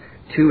preface,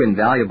 two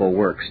invaluable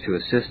works to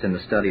assist in the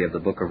study of the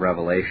book of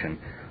Revelation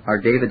are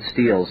David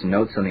Steele's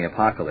Notes on the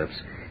Apocalypse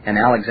and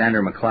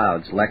Alexander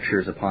MacLeod's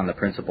Lectures upon the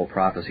Principal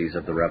Prophecies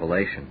of the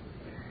Revelation.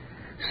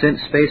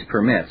 Since space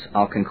permits,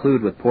 I'll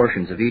conclude with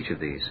portions of each of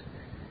these.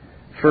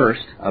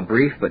 First, a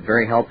brief but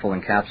very helpful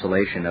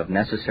encapsulation of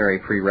necessary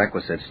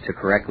prerequisites to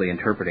correctly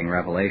interpreting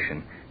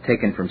Revelation,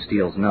 taken from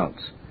Steele's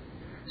notes.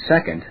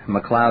 Second,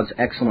 MacLeod's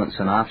excellent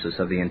synopsis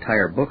of the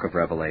entire book of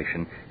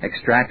Revelation,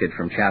 extracted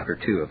from chapter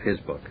 2 of his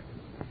book.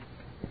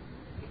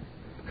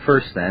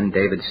 First, then,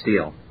 David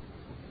Steele.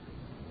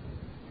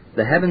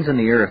 The heavens and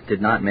the earth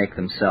did not make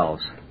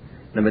themselves.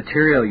 The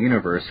material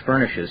universe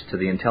furnishes to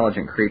the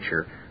intelligent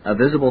creature a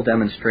visible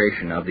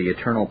demonstration of the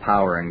eternal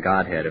power and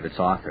Godhead of its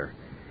author.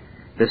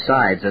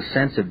 Besides, a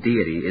sense of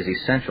deity is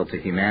essential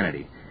to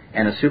humanity,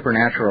 and a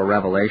supernatural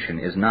revelation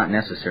is not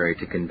necessary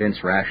to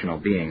convince rational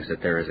beings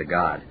that there is a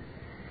God.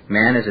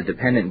 Man is a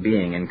dependent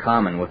being in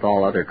common with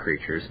all other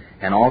creatures,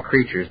 and all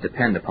creatures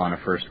depend upon a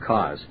first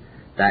cause.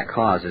 That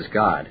cause is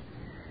God.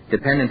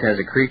 Dependent as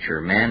a creature,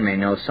 man may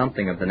know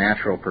something of the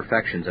natural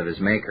perfections of his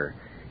Maker,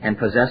 and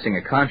possessing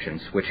a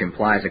conscience which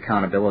implies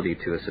accountability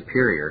to a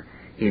superior,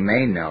 he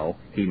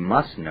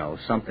must know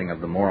something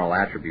of the moral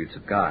attributes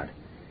of God.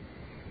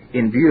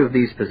 In view of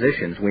these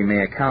positions, we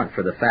may account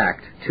for the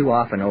fact, too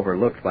often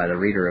overlooked by the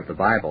reader of the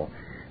Bible,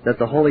 that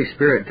the Holy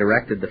Spirit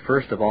directed the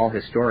first of all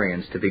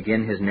historians to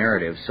begin his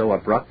narrative so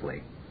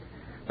abruptly.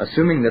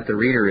 Assuming that the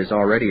reader is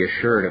already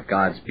assured of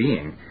God's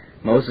being,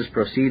 Moses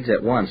proceeds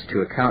at once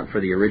to account for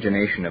the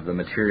origination of the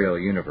material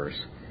universe.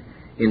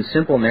 In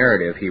simple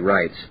narrative he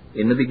writes,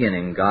 "In the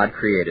beginning God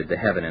created the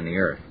heaven and the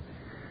earth."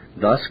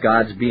 Thus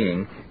God's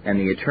being and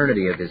the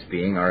eternity of his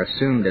being are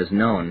assumed as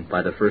known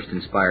by the first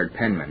inspired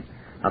penman,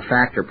 a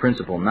fact or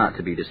principle not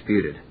to be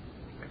disputed.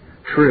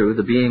 True,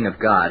 the being of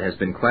God has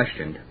been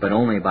questioned, but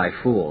only by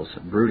fools,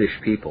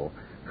 brutish people,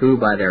 who,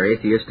 by their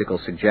atheistical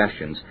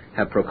suggestions,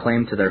 have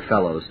proclaimed to their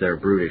fellows their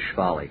brutish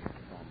folly.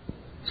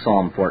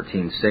 Psalm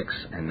 14:6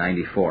 and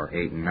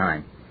 94:8 and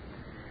 9.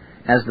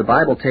 As the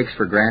Bible takes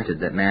for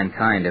granted that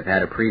mankind have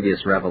had a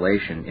previous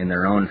revelation in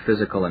their own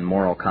physical and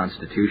moral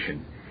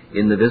constitution,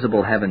 in the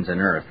visible heavens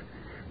and earth,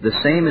 the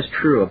same is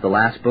true of the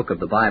last book of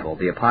the Bible,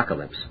 the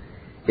Apocalypse.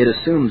 It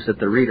assumes that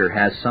the reader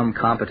has some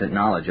competent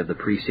knowledge of the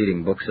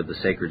preceding books of the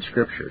sacred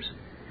Scriptures.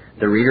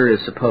 The reader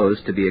is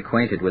supposed to be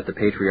acquainted with the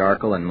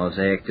patriarchal and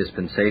Mosaic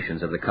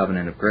dispensations of the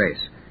covenant of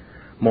grace.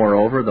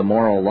 Moreover, the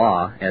moral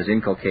law, as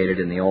inculcated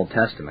in the Old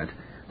Testament,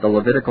 the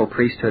Levitical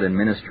priesthood and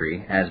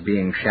ministry, as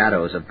being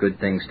shadows of good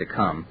things to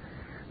come,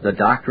 the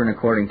doctrine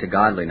according to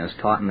godliness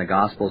taught in the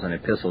Gospels and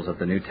epistles of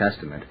the New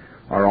Testament,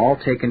 are all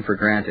taken for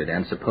granted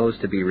and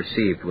supposed to be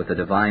received with a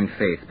divine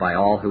faith by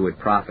all who would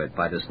profit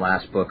by this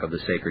last book of the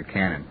sacred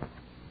canon.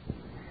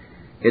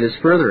 It is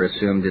further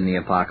assumed in the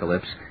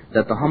Apocalypse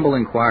that the humble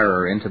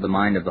inquirer into the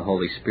mind of the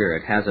Holy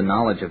Spirit has a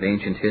knowledge of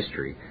ancient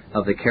history,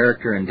 of the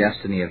character and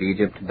destiny of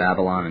Egypt,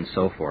 Babylon, and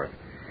so forth.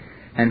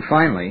 And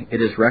finally, it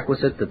is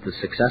requisite that the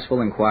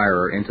successful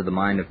inquirer into the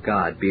mind of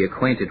God be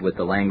acquainted with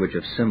the language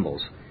of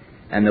symbols,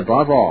 and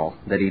above all,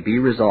 that he be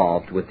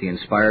resolved, with the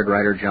inspired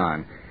writer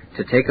John,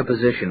 to take a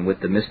position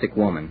with the mystic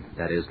woman,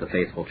 that is, the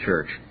faithful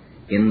church,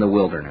 in the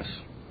wilderness.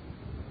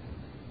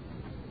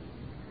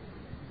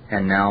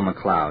 And now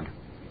MacLeod.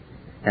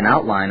 An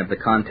outline of the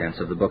contents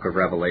of the book of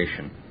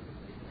Revelation.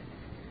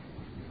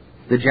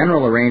 The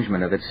general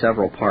arrangement of its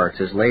several parts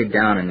is laid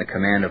down in the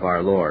command of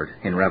our Lord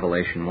in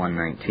Revelation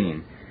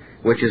 1:19,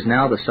 which is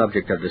now the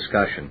subject of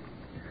discussion.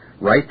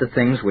 Write the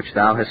things which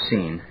thou hast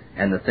seen,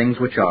 and the things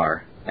which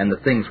are, and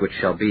the things which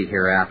shall be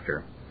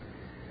hereafter.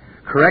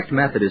 Correct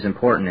method is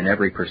important in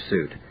every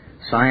pursuit.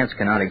 Science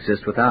cannot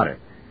exist without it.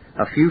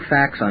 A few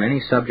facts on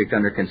any subject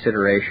under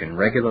consideration,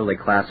 regularly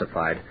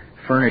classified,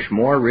 furnish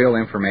more real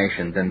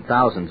information than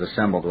thousands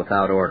assembled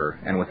without order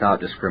and without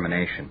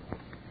discrimination.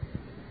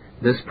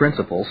 This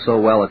principle, so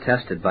well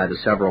attested by the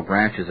several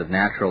branches of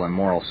natural and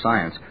moral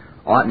science,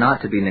 ought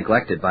not to be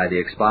neglected by the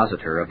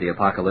expositor of the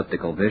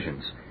apocalyptical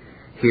visions.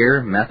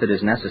 Here, method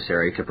is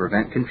necessary to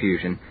prevent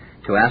confusion,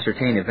 to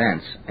ascertain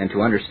events, and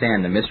to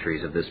understand the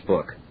mysteries of this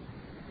book.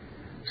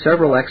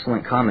 Several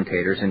excellent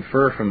commentators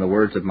infer from the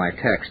words of my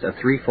text a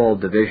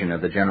threefold division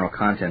of the general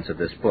contents of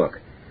this book.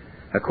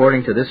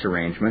 According to this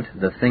arrangement,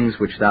 the things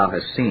which thou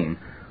hast seen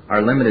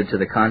are limited to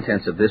the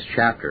contents of this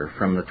chapter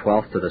from the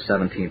 12th to the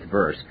 17th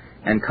verse,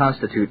 and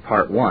constitute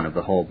part 1 of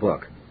the whole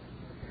book.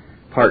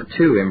 Part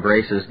 2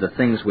 embraces the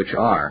things which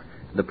are,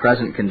 the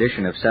present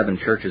condition of 7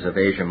 churches of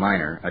Asia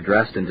Minor,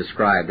 addressed and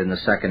described in the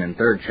 2nd and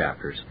 3rd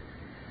chapters.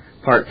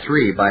 Part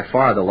 3, by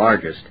far the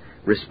largest,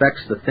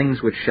 respects the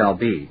things which shall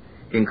be,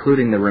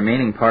 including the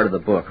remaining part of the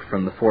book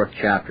from the 4th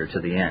chapter to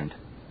the end.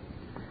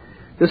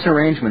 This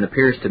arrangement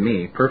appears to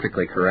me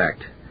perfectly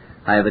correct.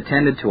 I have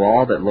attended to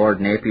all that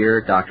Lord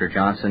Napier, Dr.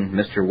 Johnson,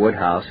 Mr.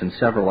 Woodhouse, and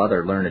several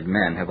other learned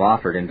men have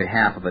offered in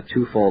behalf of a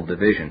twofold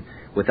division,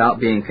 without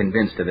being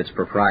convinced of its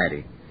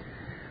propriety.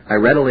 I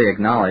readily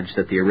acknowledge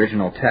that the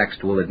original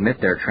text will admit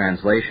their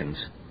translations,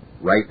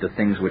 write the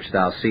things which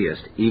thou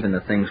seest, even the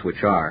things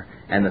which are,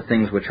 and the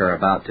things which are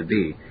about to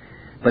be,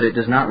 but it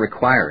does not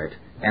require it,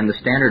 and the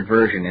standard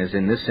version is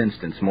in this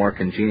instance more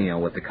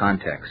congenial with the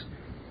context.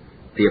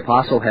 The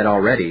apostle had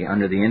already,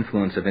 under the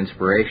influence of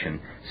inspiration,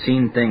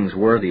 seen things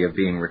worthy of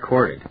being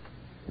recorded.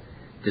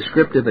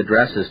 Descriptive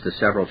addresses to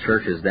several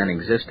churches then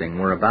existing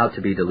were about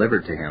to be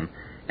delivered to him,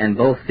 and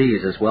both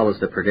these, as well as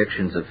the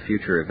predictions of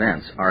future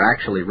events, are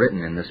actually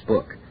written in this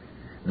book.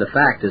 The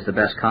fact is the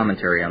best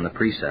commentary on the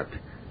precept.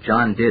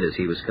 John did as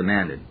he was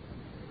commanded.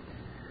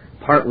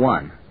 Part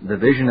 1. The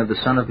vision of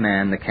the Son of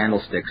Man, the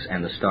candlesticks,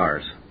 and the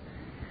stars.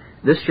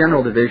 This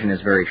general division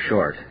is very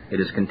short. It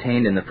is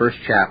contained in the 1st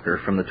chapter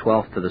from the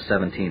 12th to the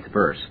 17th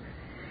verse.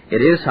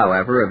 It is,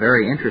 however, a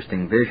very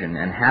interesting vision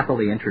and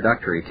happily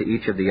introductory to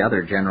each of the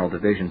other general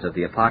divisions of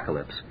the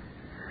Apocalypse.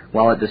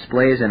 While it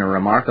displays in a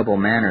remarkable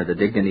manner the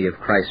dignity of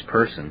Christ's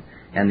person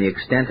and the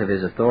extent of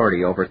his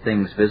authority over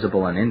things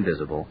visible and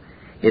invisible,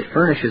 it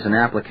furnishes an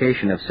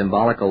application of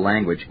symbolical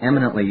language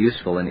eminently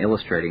useful in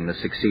illustrating the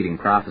succeeding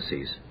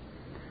prophecies.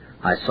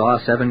 I saw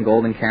 7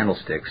 golden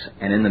candlesticks,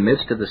 and in the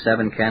midst of the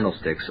 7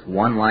 candlesticks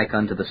one like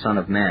unto the Son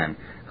of Man,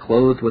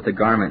 clothed with a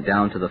garment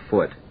down to the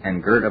foot,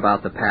 and girt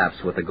about the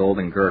paps with a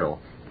golden girdle.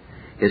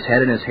 His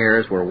head and his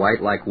hairs were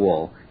white like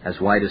wool, as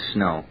white as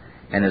snow,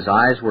 and his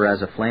eyes were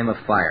as a flame of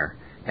fire,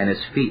 and his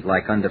feet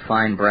like unto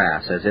fine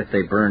brass, as if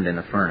they burned in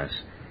a furnace,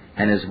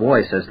 and his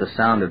voice as the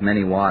sound of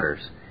many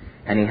waters.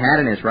 And he had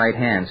in his right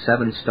hand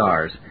 7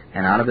 stars,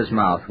 and out of his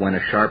mouth went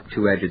a sharp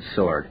 2-edged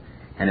sword,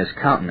 and his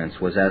countenance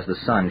was as the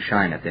sun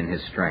shineth in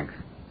his strength.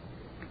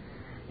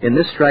 In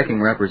this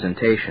striking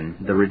representation,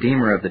 the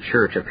Redeemer of the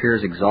Church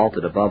appears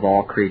exalted above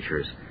all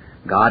creatures,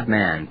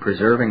 God-man,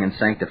 preserving and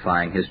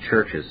sanctifying his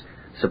churches,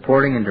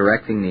 supporting and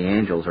directing the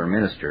angels or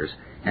ministers,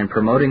 and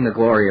promoting the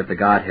glory of the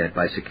Godhead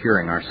by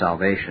securing our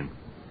salvation.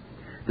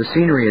 The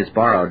scenery is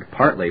borrowed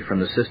partly from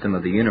the system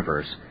of the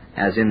universe,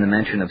 as in the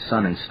mention of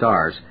sun and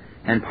stars,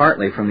 and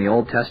partly from the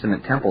Old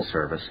Testament temple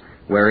service,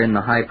 wherein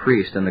the high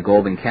priest and the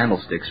golden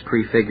candlesticks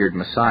prefigured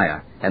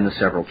Messiah and the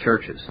several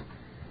churches.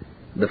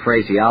 The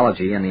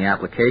phraseology and the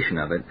application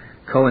of it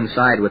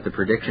coincide with the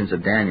predictions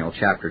of Daniel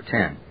chapter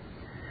 10.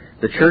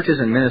 The churches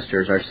and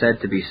ministers are said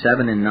to be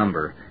 7 in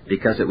number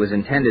because it was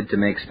intended to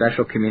make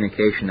special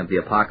communication of the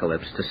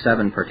apocalypse to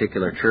 7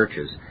 particular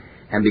churches,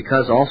 and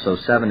because also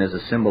 7 is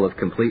a symbol of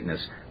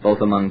completeness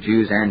both among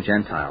Jews and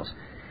Gentiles,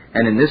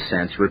 and in this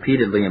sense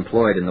repeatedly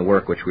employed in the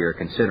work which we are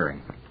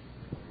considering.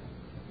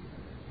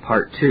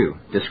 Part 2.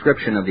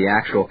 Description of the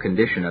actual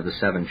condition of the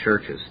 7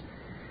 churches.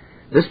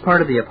 This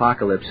part of the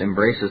Apocalypse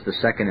embraces the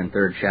 2nd and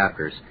 3rd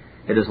chapters.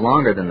 It is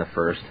longer than the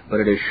 1st, but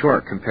it is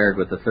short compared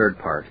with the 3rd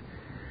part.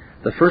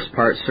 The first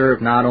part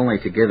served not only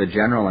to give a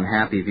general and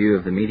happy view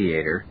of the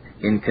Mediator,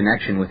 in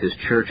connection with his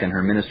church and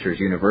her ministers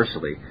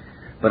universally,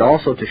 but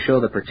also to show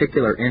the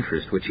particular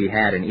interest which he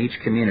had in each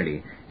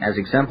community, as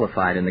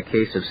exemplified in the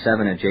case of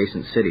 7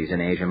 adjacent cities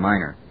in Asia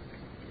Minor.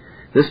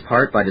 This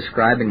part, by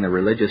describing the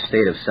religious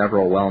state of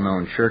several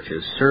well-known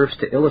churches, serves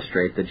to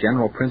illustrate the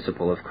general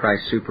principle of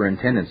Christ's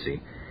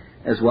superintendency,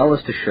 as well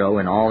as to show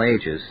in all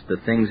ages the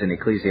things in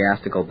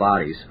ecclesiastical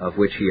bodies of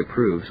which he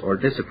approves or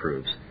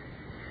disapproves.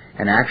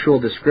 An actual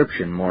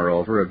description,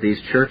 moreover, of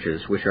these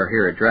churches which are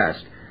here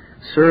addressed,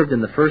 served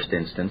in the first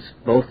instance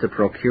both to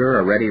procure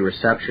a ready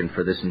reception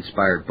for this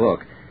inspired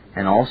book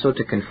and also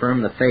to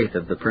confirm the faith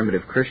of the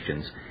primitive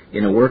Christians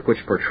in a work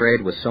which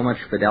portrayed with so much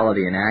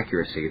fidelity and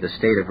accuracy the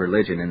state of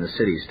religion in the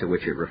cities to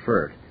which it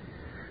referred.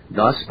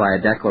 Thus, by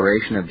a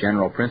declaration of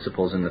general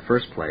principles in the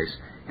first place,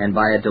 and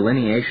by a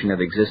delineation of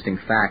existing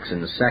facts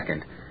in the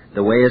second,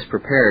 the way is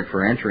prepared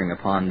for entering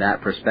upon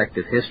that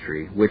prospective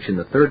history which, in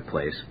the third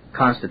place,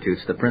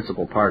 constitutes the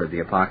principal part of the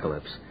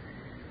Apocalypse.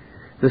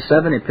 The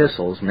 7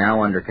 epistles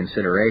now under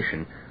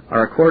consideration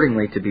are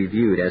accordingly to be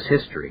viewed as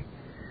history.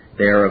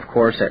 They are, of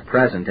course, at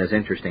present as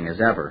interesting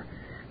as ever.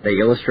 They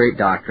illustrate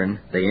doctrine,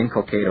 they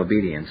inculcate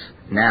obedience,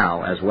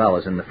 now as well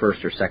as in the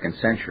 1st or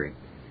 2nd century.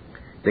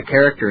 The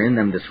character in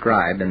them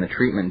described and the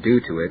treatment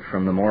due to it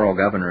from the moral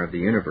governor of the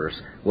universe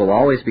will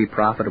always be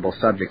profitable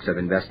subjects of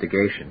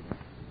investigation.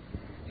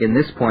 In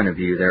this point of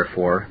view,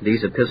 therefore,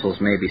 these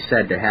epistles may be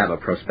said to have a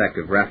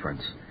prospective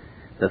reference.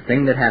 The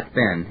thing that hath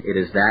been, it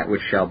is that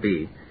which shall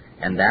be,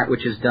 and that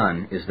which is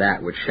done is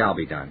that which shall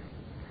be done.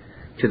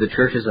 To the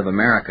churches of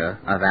America,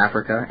 of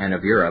Africa, and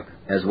of Europe,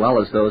 as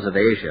well as those of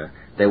Asia,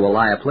 they will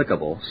lie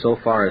applicable so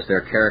far as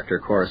their character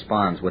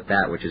corresponds with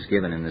that which is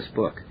given in this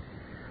book.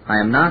 I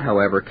am not,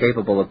 however,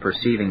 capable of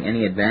perceiving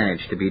any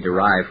advantage to be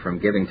derived from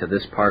giving to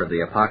this part of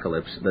the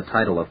Apocalypse the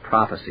title of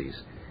prophecies.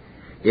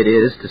 It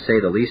is, to say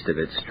the least of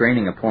it,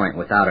 straining a point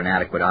without an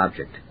adequate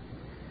object.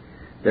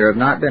 There have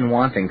not been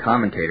wanting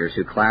commentators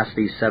who class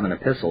these 7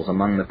 epistles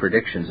among the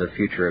predictions of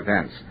future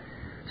events.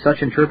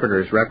 Such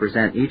interpreters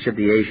represent each of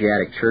the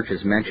Asiatic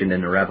churches mentioned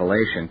in the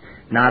Revelation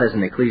not as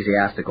an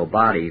ecclesiastical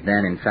body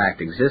then in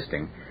fact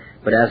existing,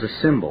 but as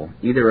a symbol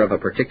either of a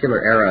particular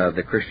era of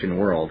the Christian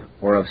world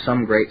or of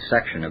some great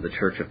section of the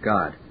Church of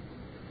God.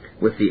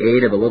 With the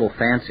aid of a little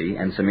fancy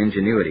and some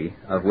ingenuity,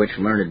 of which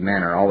learned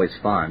men are always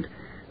fond,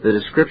 the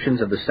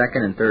descriptions of the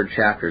 2nd and 3rd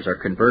chapters are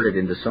converted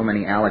into so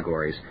many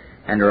allegories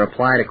and are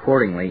applied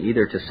accordingly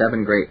either to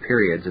 7 great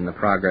periods in the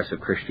progress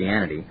of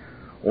Christianity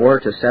or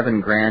to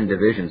 7 grand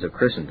divisions of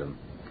Christendom.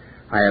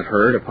 I have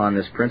heard, upon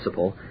this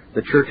principle,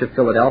 the Church of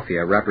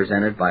Philadelphia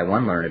represented by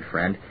one learned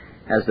friend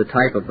as the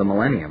type of the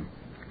millennium,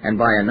 and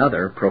by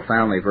another,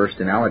 profoundly versed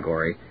in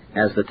allegory,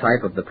 as the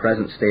type of the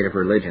present state of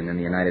religion in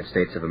the United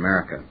States of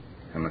America.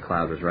 And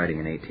MacLeod was writing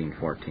in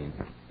 1814.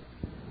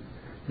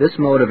 This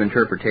mode of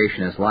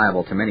interpretation is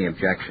liable to many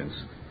objections.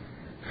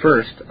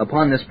 First,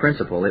 upon this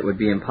principle it would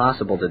be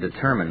impossible to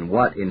determine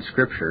what in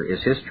Scripture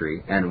is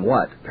history and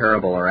what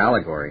parable or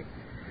allegory.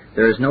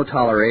 There is no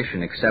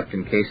toleration except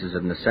in cases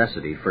of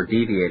necessity for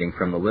deviating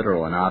from the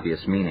literal and obvious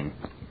meaning.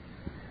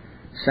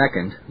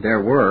 Second,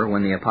 there were,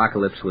 when the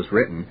Apocalypse was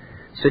written,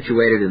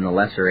 situated in the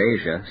Lesser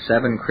Asia,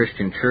 7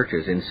 Christian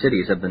churches in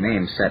cities of the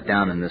names set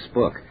down in this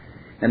book,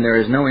 and there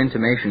is no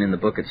intimation in the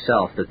book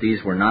itself that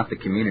these were not the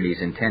communities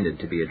intended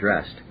to be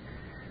addressed.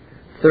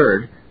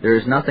 Third, there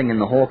is nothing in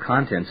the whole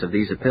contents of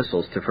these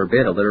epistles to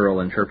forbid a literal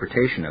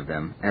interpretation of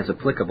them as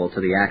applicable to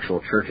the actual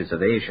churches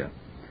of Asia.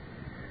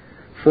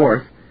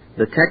 Fourth,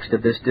 the text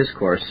of this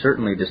discourse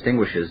certainly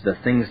distinguishes the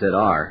things that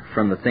are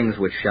from the things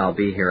which shall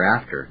be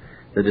hereafter,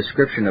 the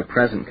description of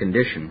present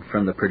condition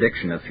from the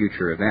prediction of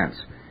future events.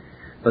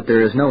 But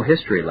there is no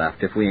history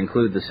left if we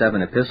include the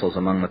 7 epistles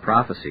among the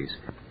prophecies.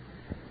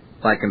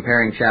 By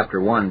comparing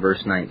chapter 1,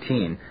 verse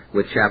 19,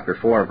 with chapter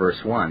 4, verse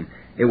 1,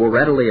 it will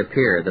readily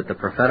appear that the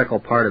prophetical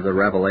part of the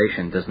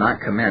Revelation does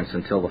not commence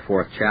until the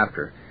 4th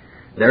chapter.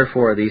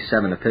 Therefore, these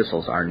 7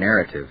 epistles are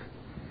narrative.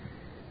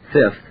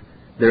 Fifth,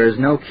 there is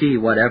no key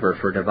whatever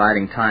for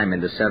dividing time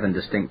into 7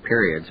 distinct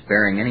periods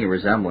bearing any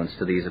resemblance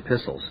to these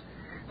epistles.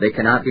 They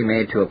cannot be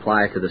made to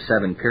apply to the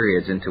 7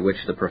 periods into which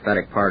the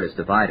prophetic part is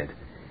divided.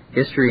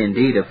 History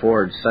indeed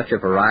affords such a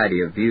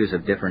variety of views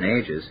of different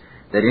ages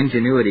that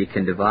ingenuity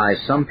can devise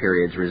some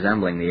periods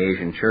resembling the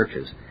Asian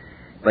churches.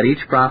 But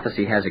each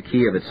prophecy has a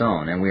key of its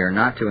own, and we are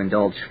not to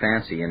indulge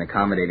fancy in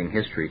accommodating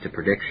history to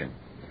prediction.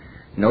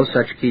 No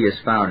such key is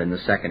found in the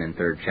 2nd and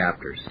 3rd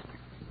chapters.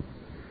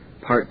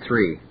 Part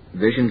 3.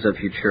 Visions of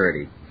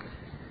Futurity.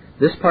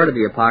 This part of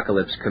the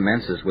Apocalypse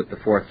commences with the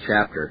 4th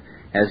chapter,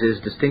 as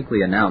is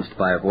distinctly announced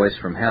by a voice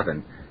from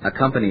heaven,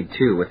 accompanied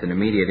too with an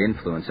immediate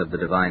influence of the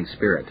divine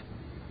Spirit.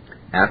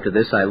 After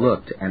this I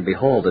looked, and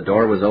behold, a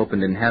door was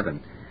opened in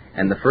heaven,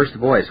 and the first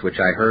voice which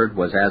I heard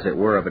was as it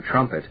were of a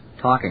trumpet,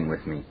 talking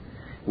with me,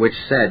 which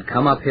said,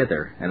 Come up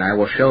hither, and I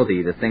will show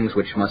thee the things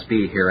which must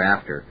be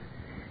hereafter.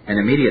 And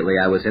immediately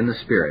I was in the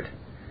Spirit.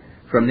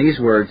 From these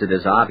words it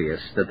is obvious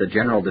that the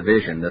general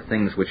division, the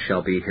things which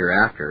shall be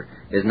hereafter,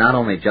 is not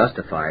only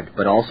justified,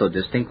 but also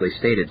distinctly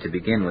stated to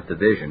begin with the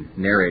vision,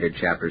 narrated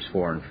chapters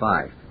 4 and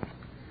 5.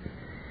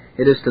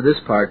 It is to this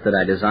part that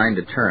I design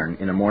to turn,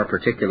 in a more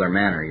particular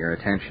manner, your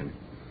attention.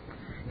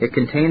 It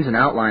contains an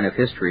outline of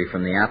history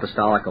from the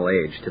apostolical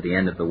age to the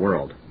end of the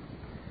world.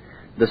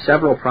 The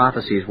several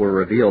prophecies were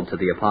revealed to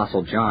the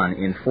Apostle John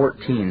in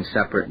 14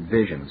 separate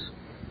visions.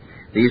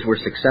 These were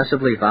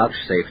successively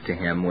vouchsafed to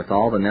him with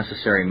all the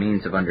necessary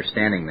means of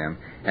understanding them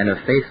and of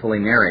faithfully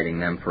narrating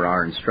them for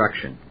our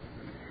instruction.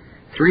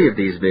 3 of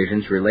these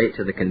visions relate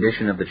to the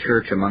condition of the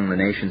church among the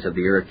nations of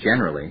the earth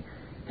generally,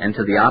 and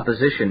to the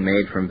opposition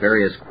made from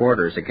various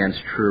quarters against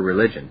true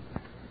religion.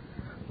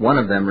 One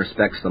of them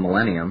respects the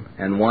millennium,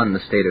 and one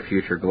the state of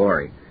future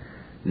glory.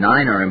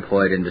 9 are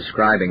employed in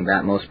describing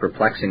that most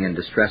perplexing and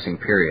distressing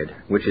period,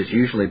 which has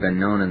usually been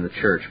known in the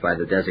Church by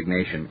the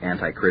designation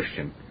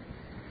anti-Christian.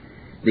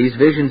 These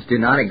visions do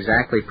not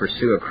exactly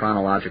pursue a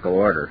chronological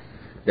order.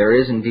 There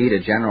is indeed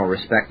a general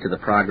respect to the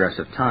progress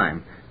of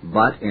time,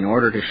 but in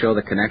order to show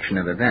the connection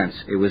of events,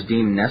 it was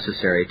deemed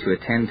necessary to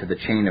attend to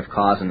the chain of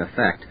cause and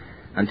effect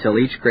until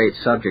each great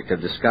subject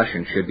of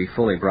discussion should be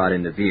fully brought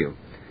into view.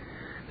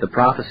 The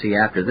prophecy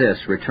after this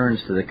returns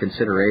to the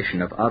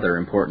consideration of other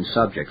important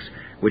subjects,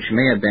 which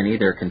may have been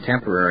either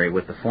contemporary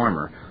with the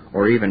former,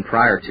 or even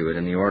prior to it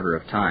in the order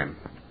of time.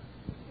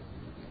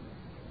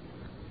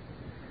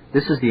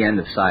 This is the end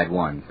of Side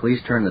 1. Please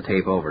turn the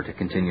tape over to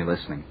continue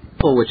listening.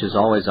 Which is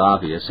always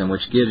obvious and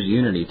which gives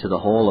unity to the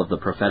whole of the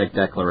prophetic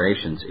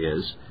declarations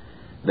is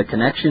the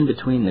connection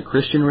between the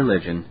Christian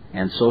religion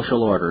and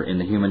social order in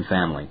the human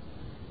family.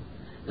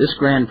 This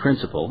grand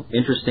principle,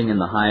 interesting in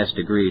the highest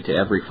degree to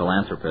every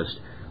philanthropist,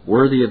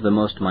 worthy of the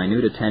most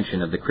minute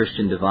attention of the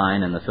Christian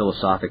divine and the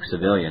philosophic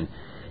civilian,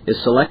 is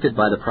selected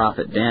by the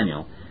prophet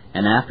Daniel,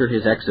 and after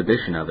his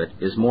exhibition of it,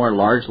 is more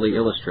largely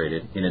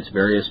illustrated in its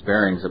various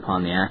bearings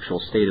upon the actual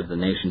state of the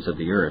nations of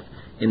the earth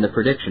in the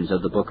predictions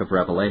of the book of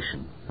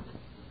Revelation.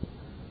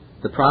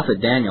 The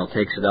prophet Daniel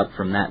takes it up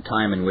from that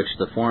time in which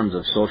the forms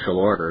of social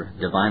order,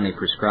 divinely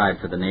prescribed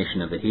for the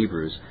nation of the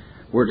Hebrews,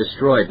 were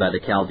destroyed by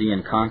the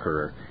Chaldean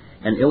conqueror,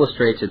 and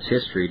illustrates its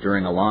history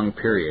during a long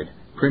period,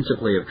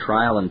 principally of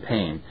trial and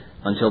pain,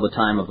 until the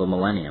time of the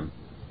millennium.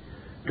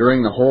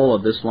 During the whole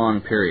of this long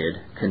period,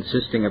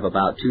 consisting of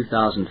about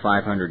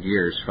 2,500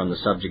 years from the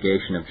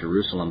subjugation of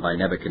Jerusalem by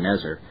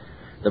Nebuchadnezzar,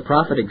 the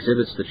prophet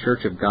exhibits the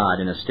Church of God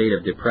in a state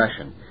of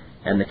depression,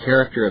 and the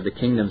character of the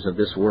kingdoms of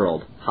this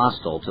world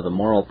hostile to the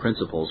moral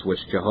principles which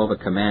Jehovah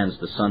commands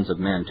the sons of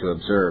men to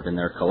observe in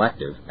their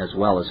collective as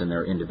well as in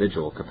their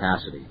individual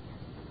capacity.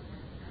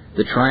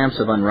 The triumphs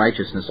of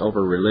unrighteousness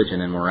over religion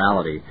and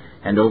morality,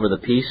 and over the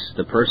peace,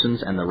 the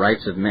persons, and the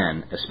rights of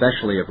men,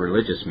 especially of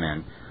religious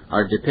men,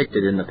 are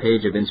depicted in the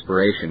page of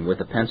inspiration with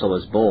a pencil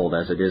as bold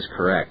as it is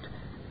correct.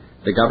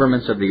 The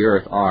governments of the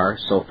earth are,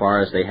 so far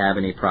as they have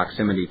any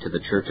proximity to the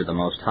Church of the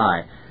Most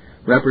High,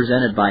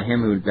 represented by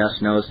him who best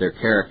knows their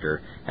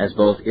character, as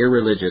both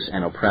irreligious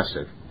and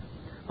oppressive.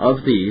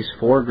 Of these,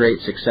 4 great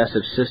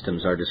successive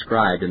systems are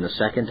described in the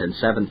 2nd and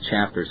 7th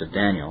chapters of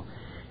Daniel,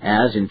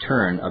 as, in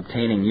turn,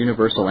 obtaining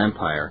universal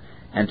empire,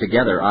 and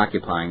together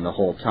occupying the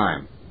whole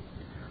time.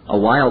 A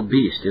wild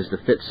beast is the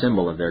fit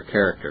symbol of their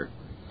character.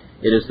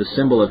 It is the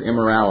symbol of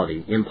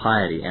immorality,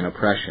 impiety, and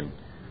oppression.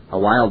 A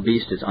wild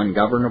beast is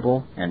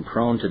ungovernable and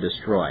prone to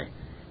destroy.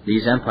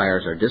 These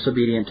empires are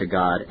disobedient to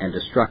God and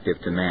destructive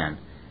to man.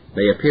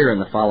 They appear in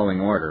the following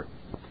order.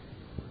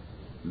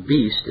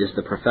 Beast is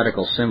the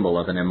prophetical symbol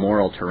of an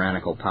immoral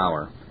tyrannical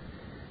power.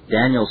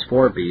 Daniel's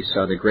 4 beasts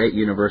are the great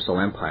universal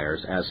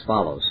empires as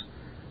follows.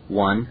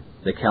 1.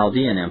 The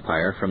Chaldean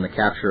Empire, from the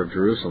capture of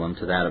Jerusalem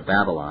to that of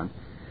Babylon.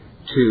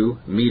 2.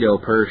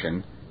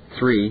 Medo-Persian.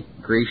 3.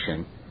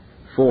 Grecian.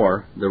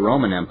 4. The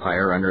Roman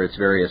Empire under its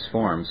various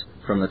forms,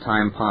 from the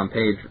time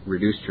Pompey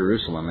reduced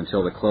Jerusalem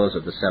until the close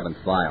of the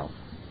 7th vial.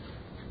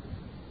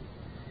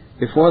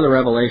 Before the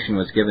revelation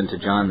was given to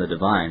John the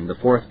Divine, the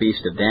 4th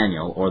beast of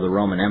Daniel, or the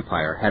Roman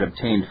Empire, had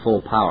obtained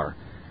full power.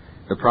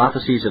 The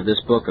prophecies of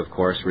this book, of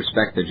course,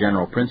 respect the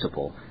general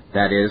principle,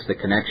 that is, the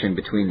connection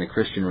between the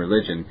Christian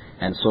religion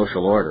and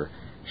social order,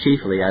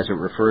 chiefly as it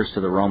refers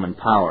to the Roman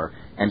power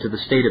and to the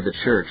state of the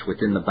Church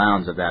within the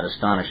bounds of that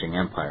astonishing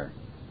empire.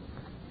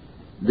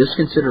 This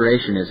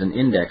consideration is an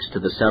index to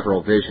the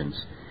several visions.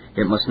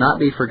 It must not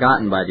be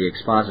forgotten by the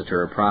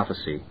expositor of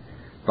prophecy.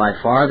 By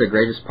far the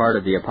greatest part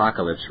of the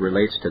apocalypse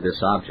relates to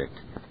this object.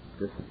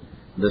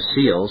 The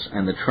seals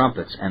and the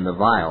trumpets and the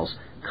vials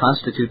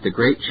constitute the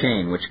great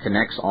chain which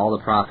connects all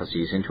the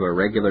prophecies into a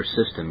regular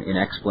system in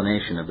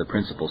explanation of the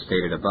principles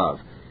stated above,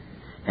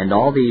 and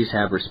all these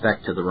have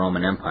respect to the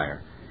Roman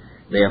Empire.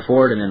 They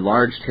afford an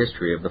enlarged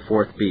history of the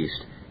 4th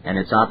beast and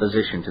its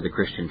opposition to the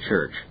Christian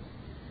Church.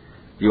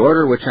 The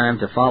order which I am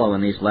to follow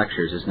in these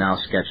lectures is now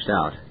sketched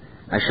out.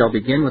 I shall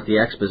begin with the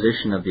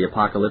exposition of the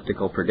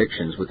apocalyptical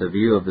predictions with a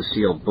view of the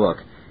sealed book,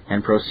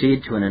 and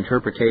proceed to an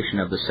interpretation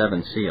of the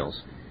 7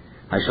 seals.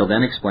 I shall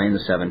then explain the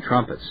 7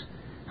 trumpets.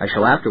 I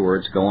shall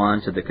afterwards go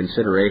on to the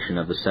consideration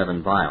of the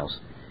 7 vials.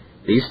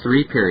 These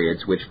 3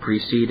 periods, which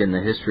precede in the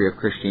history of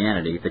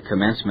Christianity the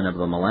commencement of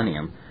the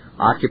millennium,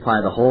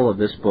 occupy the whole of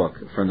this book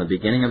from the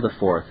beginning of the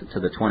 4th to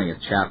the 20th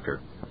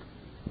chapter.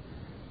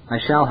 I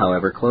shall,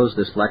 however, close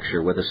this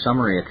lecture with a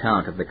summary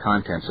account of the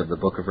contents of the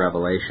book of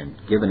Revelation,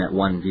 given at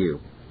one view.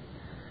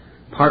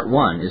 Part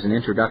 1 is an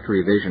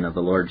introductory vision of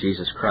the Lord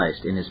Jesus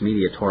Christ in his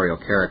mediatorial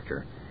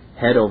character,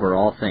 head over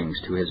all things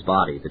to his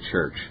body, the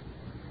Church.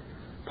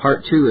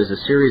 Part 2 is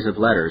a series of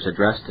letters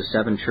addressed to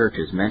 7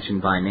 churches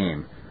mentioned by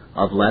name,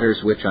 of letters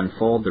which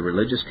unfold the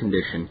religious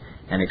condition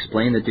and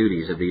explain the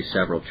duties of these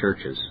several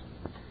churches.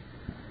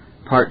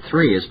 Part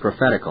 3 is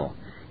prophetical.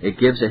 It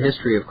gives a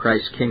history of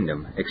Christ's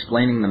kingdom,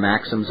 explaining the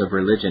maxims of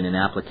religion in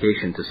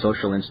application to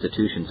social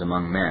institutions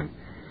among men.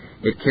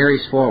 It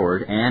carries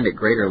forward and, at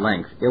greater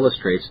length,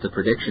 illustrates the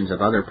predictions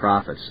of other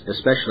prophets,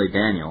 especially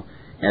Daniel,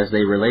 as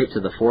they relate to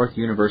the Fourth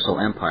Universal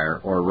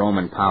Empire, or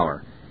Roman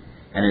power,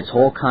 and its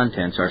whole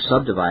contents are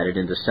subdivided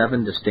into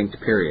 7 distinct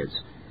periods.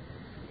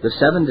 The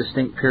 7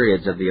 distinct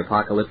periods of the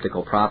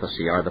apocalyptical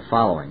prophecy are the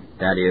following,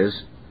 that is,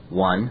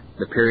 1.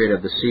 The period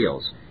of the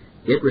seals.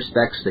 It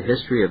respects the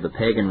history of the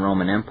pagan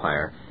Roman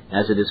Empire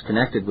as it is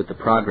connected with the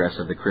progress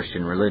of the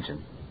Christian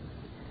religion.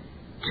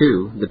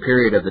 2. The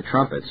period of the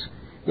trumpets.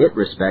 It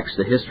respects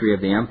the history of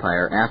the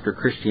empire after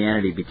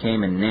Christianity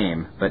became in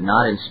name, but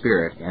not in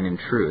spirit and in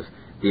truth,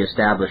 the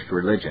established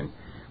religion,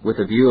 with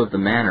a view of the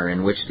manner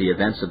in which the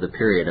events of the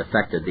period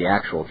affected the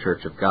actual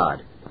Church of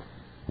God.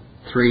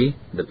 3.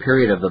 The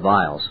period of the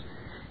vials.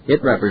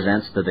 It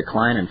represents the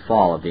decline and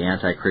fall of the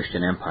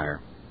anti-Christian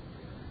empire.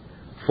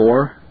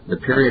 4. The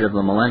period of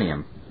the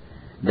millennium.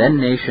 Then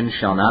nations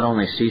shall not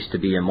only cease to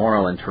be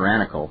immoral and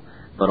tyrannical,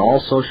 but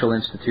all social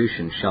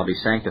institutions shall be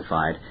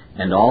sanctified,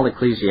 and all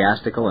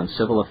ecclesiastical and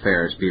civil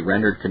affairs be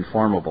rendered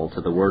conformable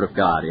to the Word of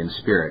God in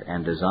spirit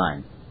and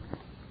design.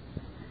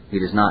 He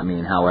does not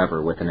mean,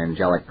 however, with an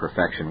angelic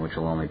perfection which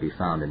will only be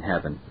found in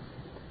heaven.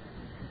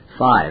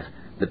 5.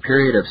 The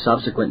period of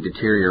subsequent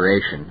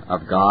deterioration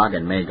of Gog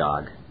and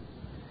Magog.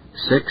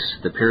 6.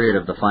 The period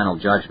of the final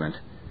judgment.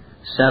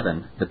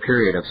 7. The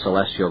period of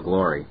celestial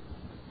glory.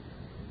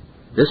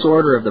 This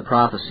order of the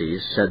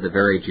prophecies, said the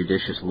very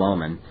judicious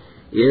Lohman,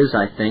 is,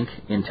 I think,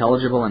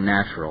 intelligible and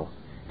natural,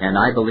 and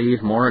I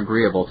believe more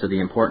agreeable to the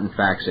important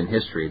facts in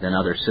history than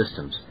other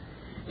systems.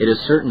 It is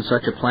certain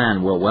such a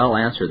plan will well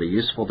answer the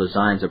useful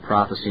designs of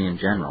prophecy in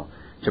general,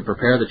 to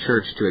prepare the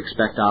Church to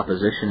expect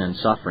opposition and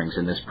sufferings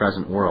in this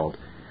present world,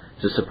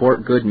 to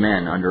support good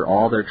men under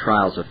all their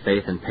trials of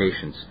faith and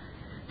patience,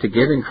 to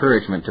give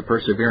encouragement to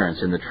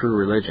perseverance in the true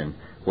religion,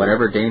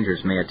 whatever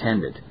dangers may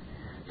attend it,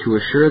 to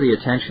assure the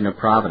attention of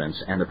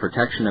Providence and the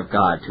protection of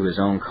God to His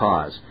own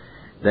cause,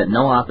 that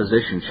no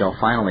opposition shall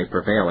finally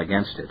prevail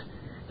against it,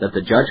 that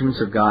the judgments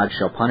of God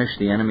shall punish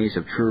the enemies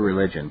of true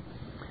religion,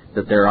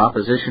 that their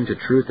opposition to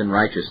truth and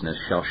righteousness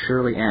shall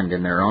surely end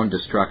in their own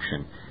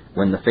destruction,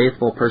 when the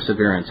faithful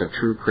perseverance of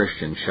true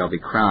Christians shall be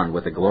crowned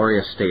with a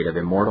glorious state of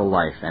immortal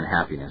life and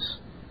happiness."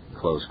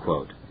 Close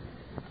quote.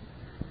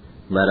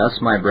 Let us,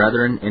 my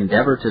brethren,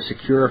 endeavor to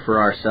secure for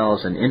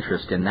ourselves an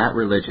interest in that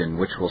religion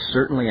which will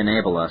certainly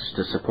enable us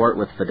to support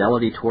with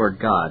fidelity toward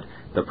God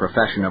the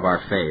profession of our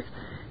faith,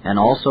 and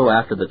also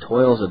after the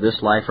toils of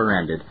this life are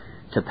ended,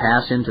 to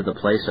pass into the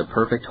place of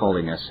perfect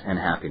holiness and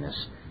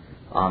happiness.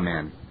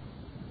 Amen.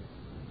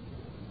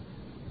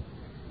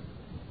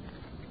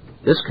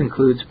 This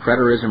concludes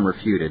Preterism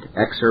Refuted,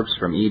 excerpts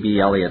from E.B.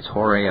 Elliott's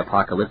Horae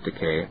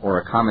Apocalypticae, or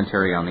a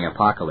commentary on the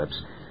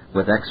Apocalypse,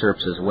 with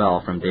excerpts as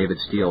well from David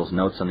Steele's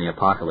Notes on the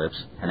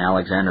Apocalypse and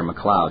Alexander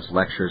MacLeod's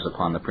Lectures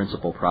upon the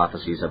Principal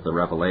Prophecies of the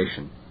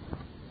Revelation.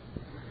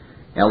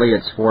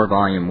 Elliott's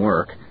 4-volume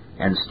work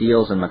and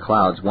Steele's and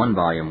MacLeod's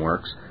 1-volume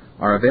works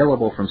are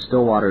available from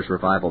Stillwater's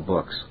Revival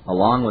Books,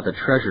 along with a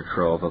treasure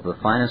trove of the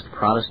finest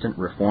Protestant,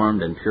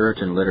 Reformed, and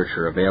Puritan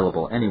literature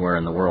available anywhere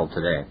in the world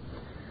today.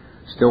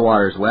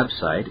 Stillwater's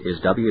website is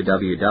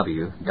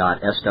www.swrb.com,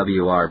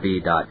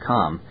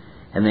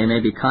 and they may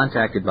be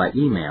contacted by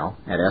email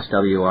at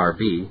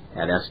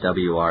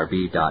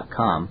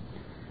swrb@swrb.com,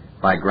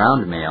 by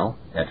ground mail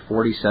at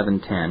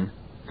 4710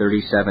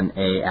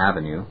 37A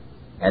Avenue,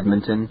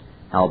 Edmonton,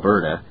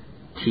 Alberta,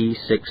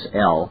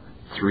 T6L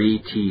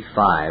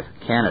 3T5,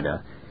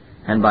 Canada,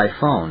 and by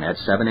phone at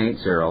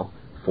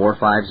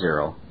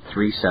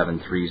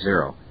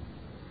 780-450-3730.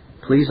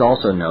 Please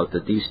also note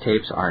that these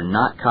tapes are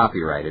not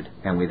copyrighted,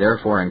 and we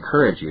therefore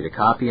encourage you to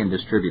copy and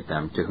distribute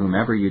them to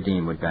whomever you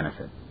deem would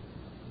benefit.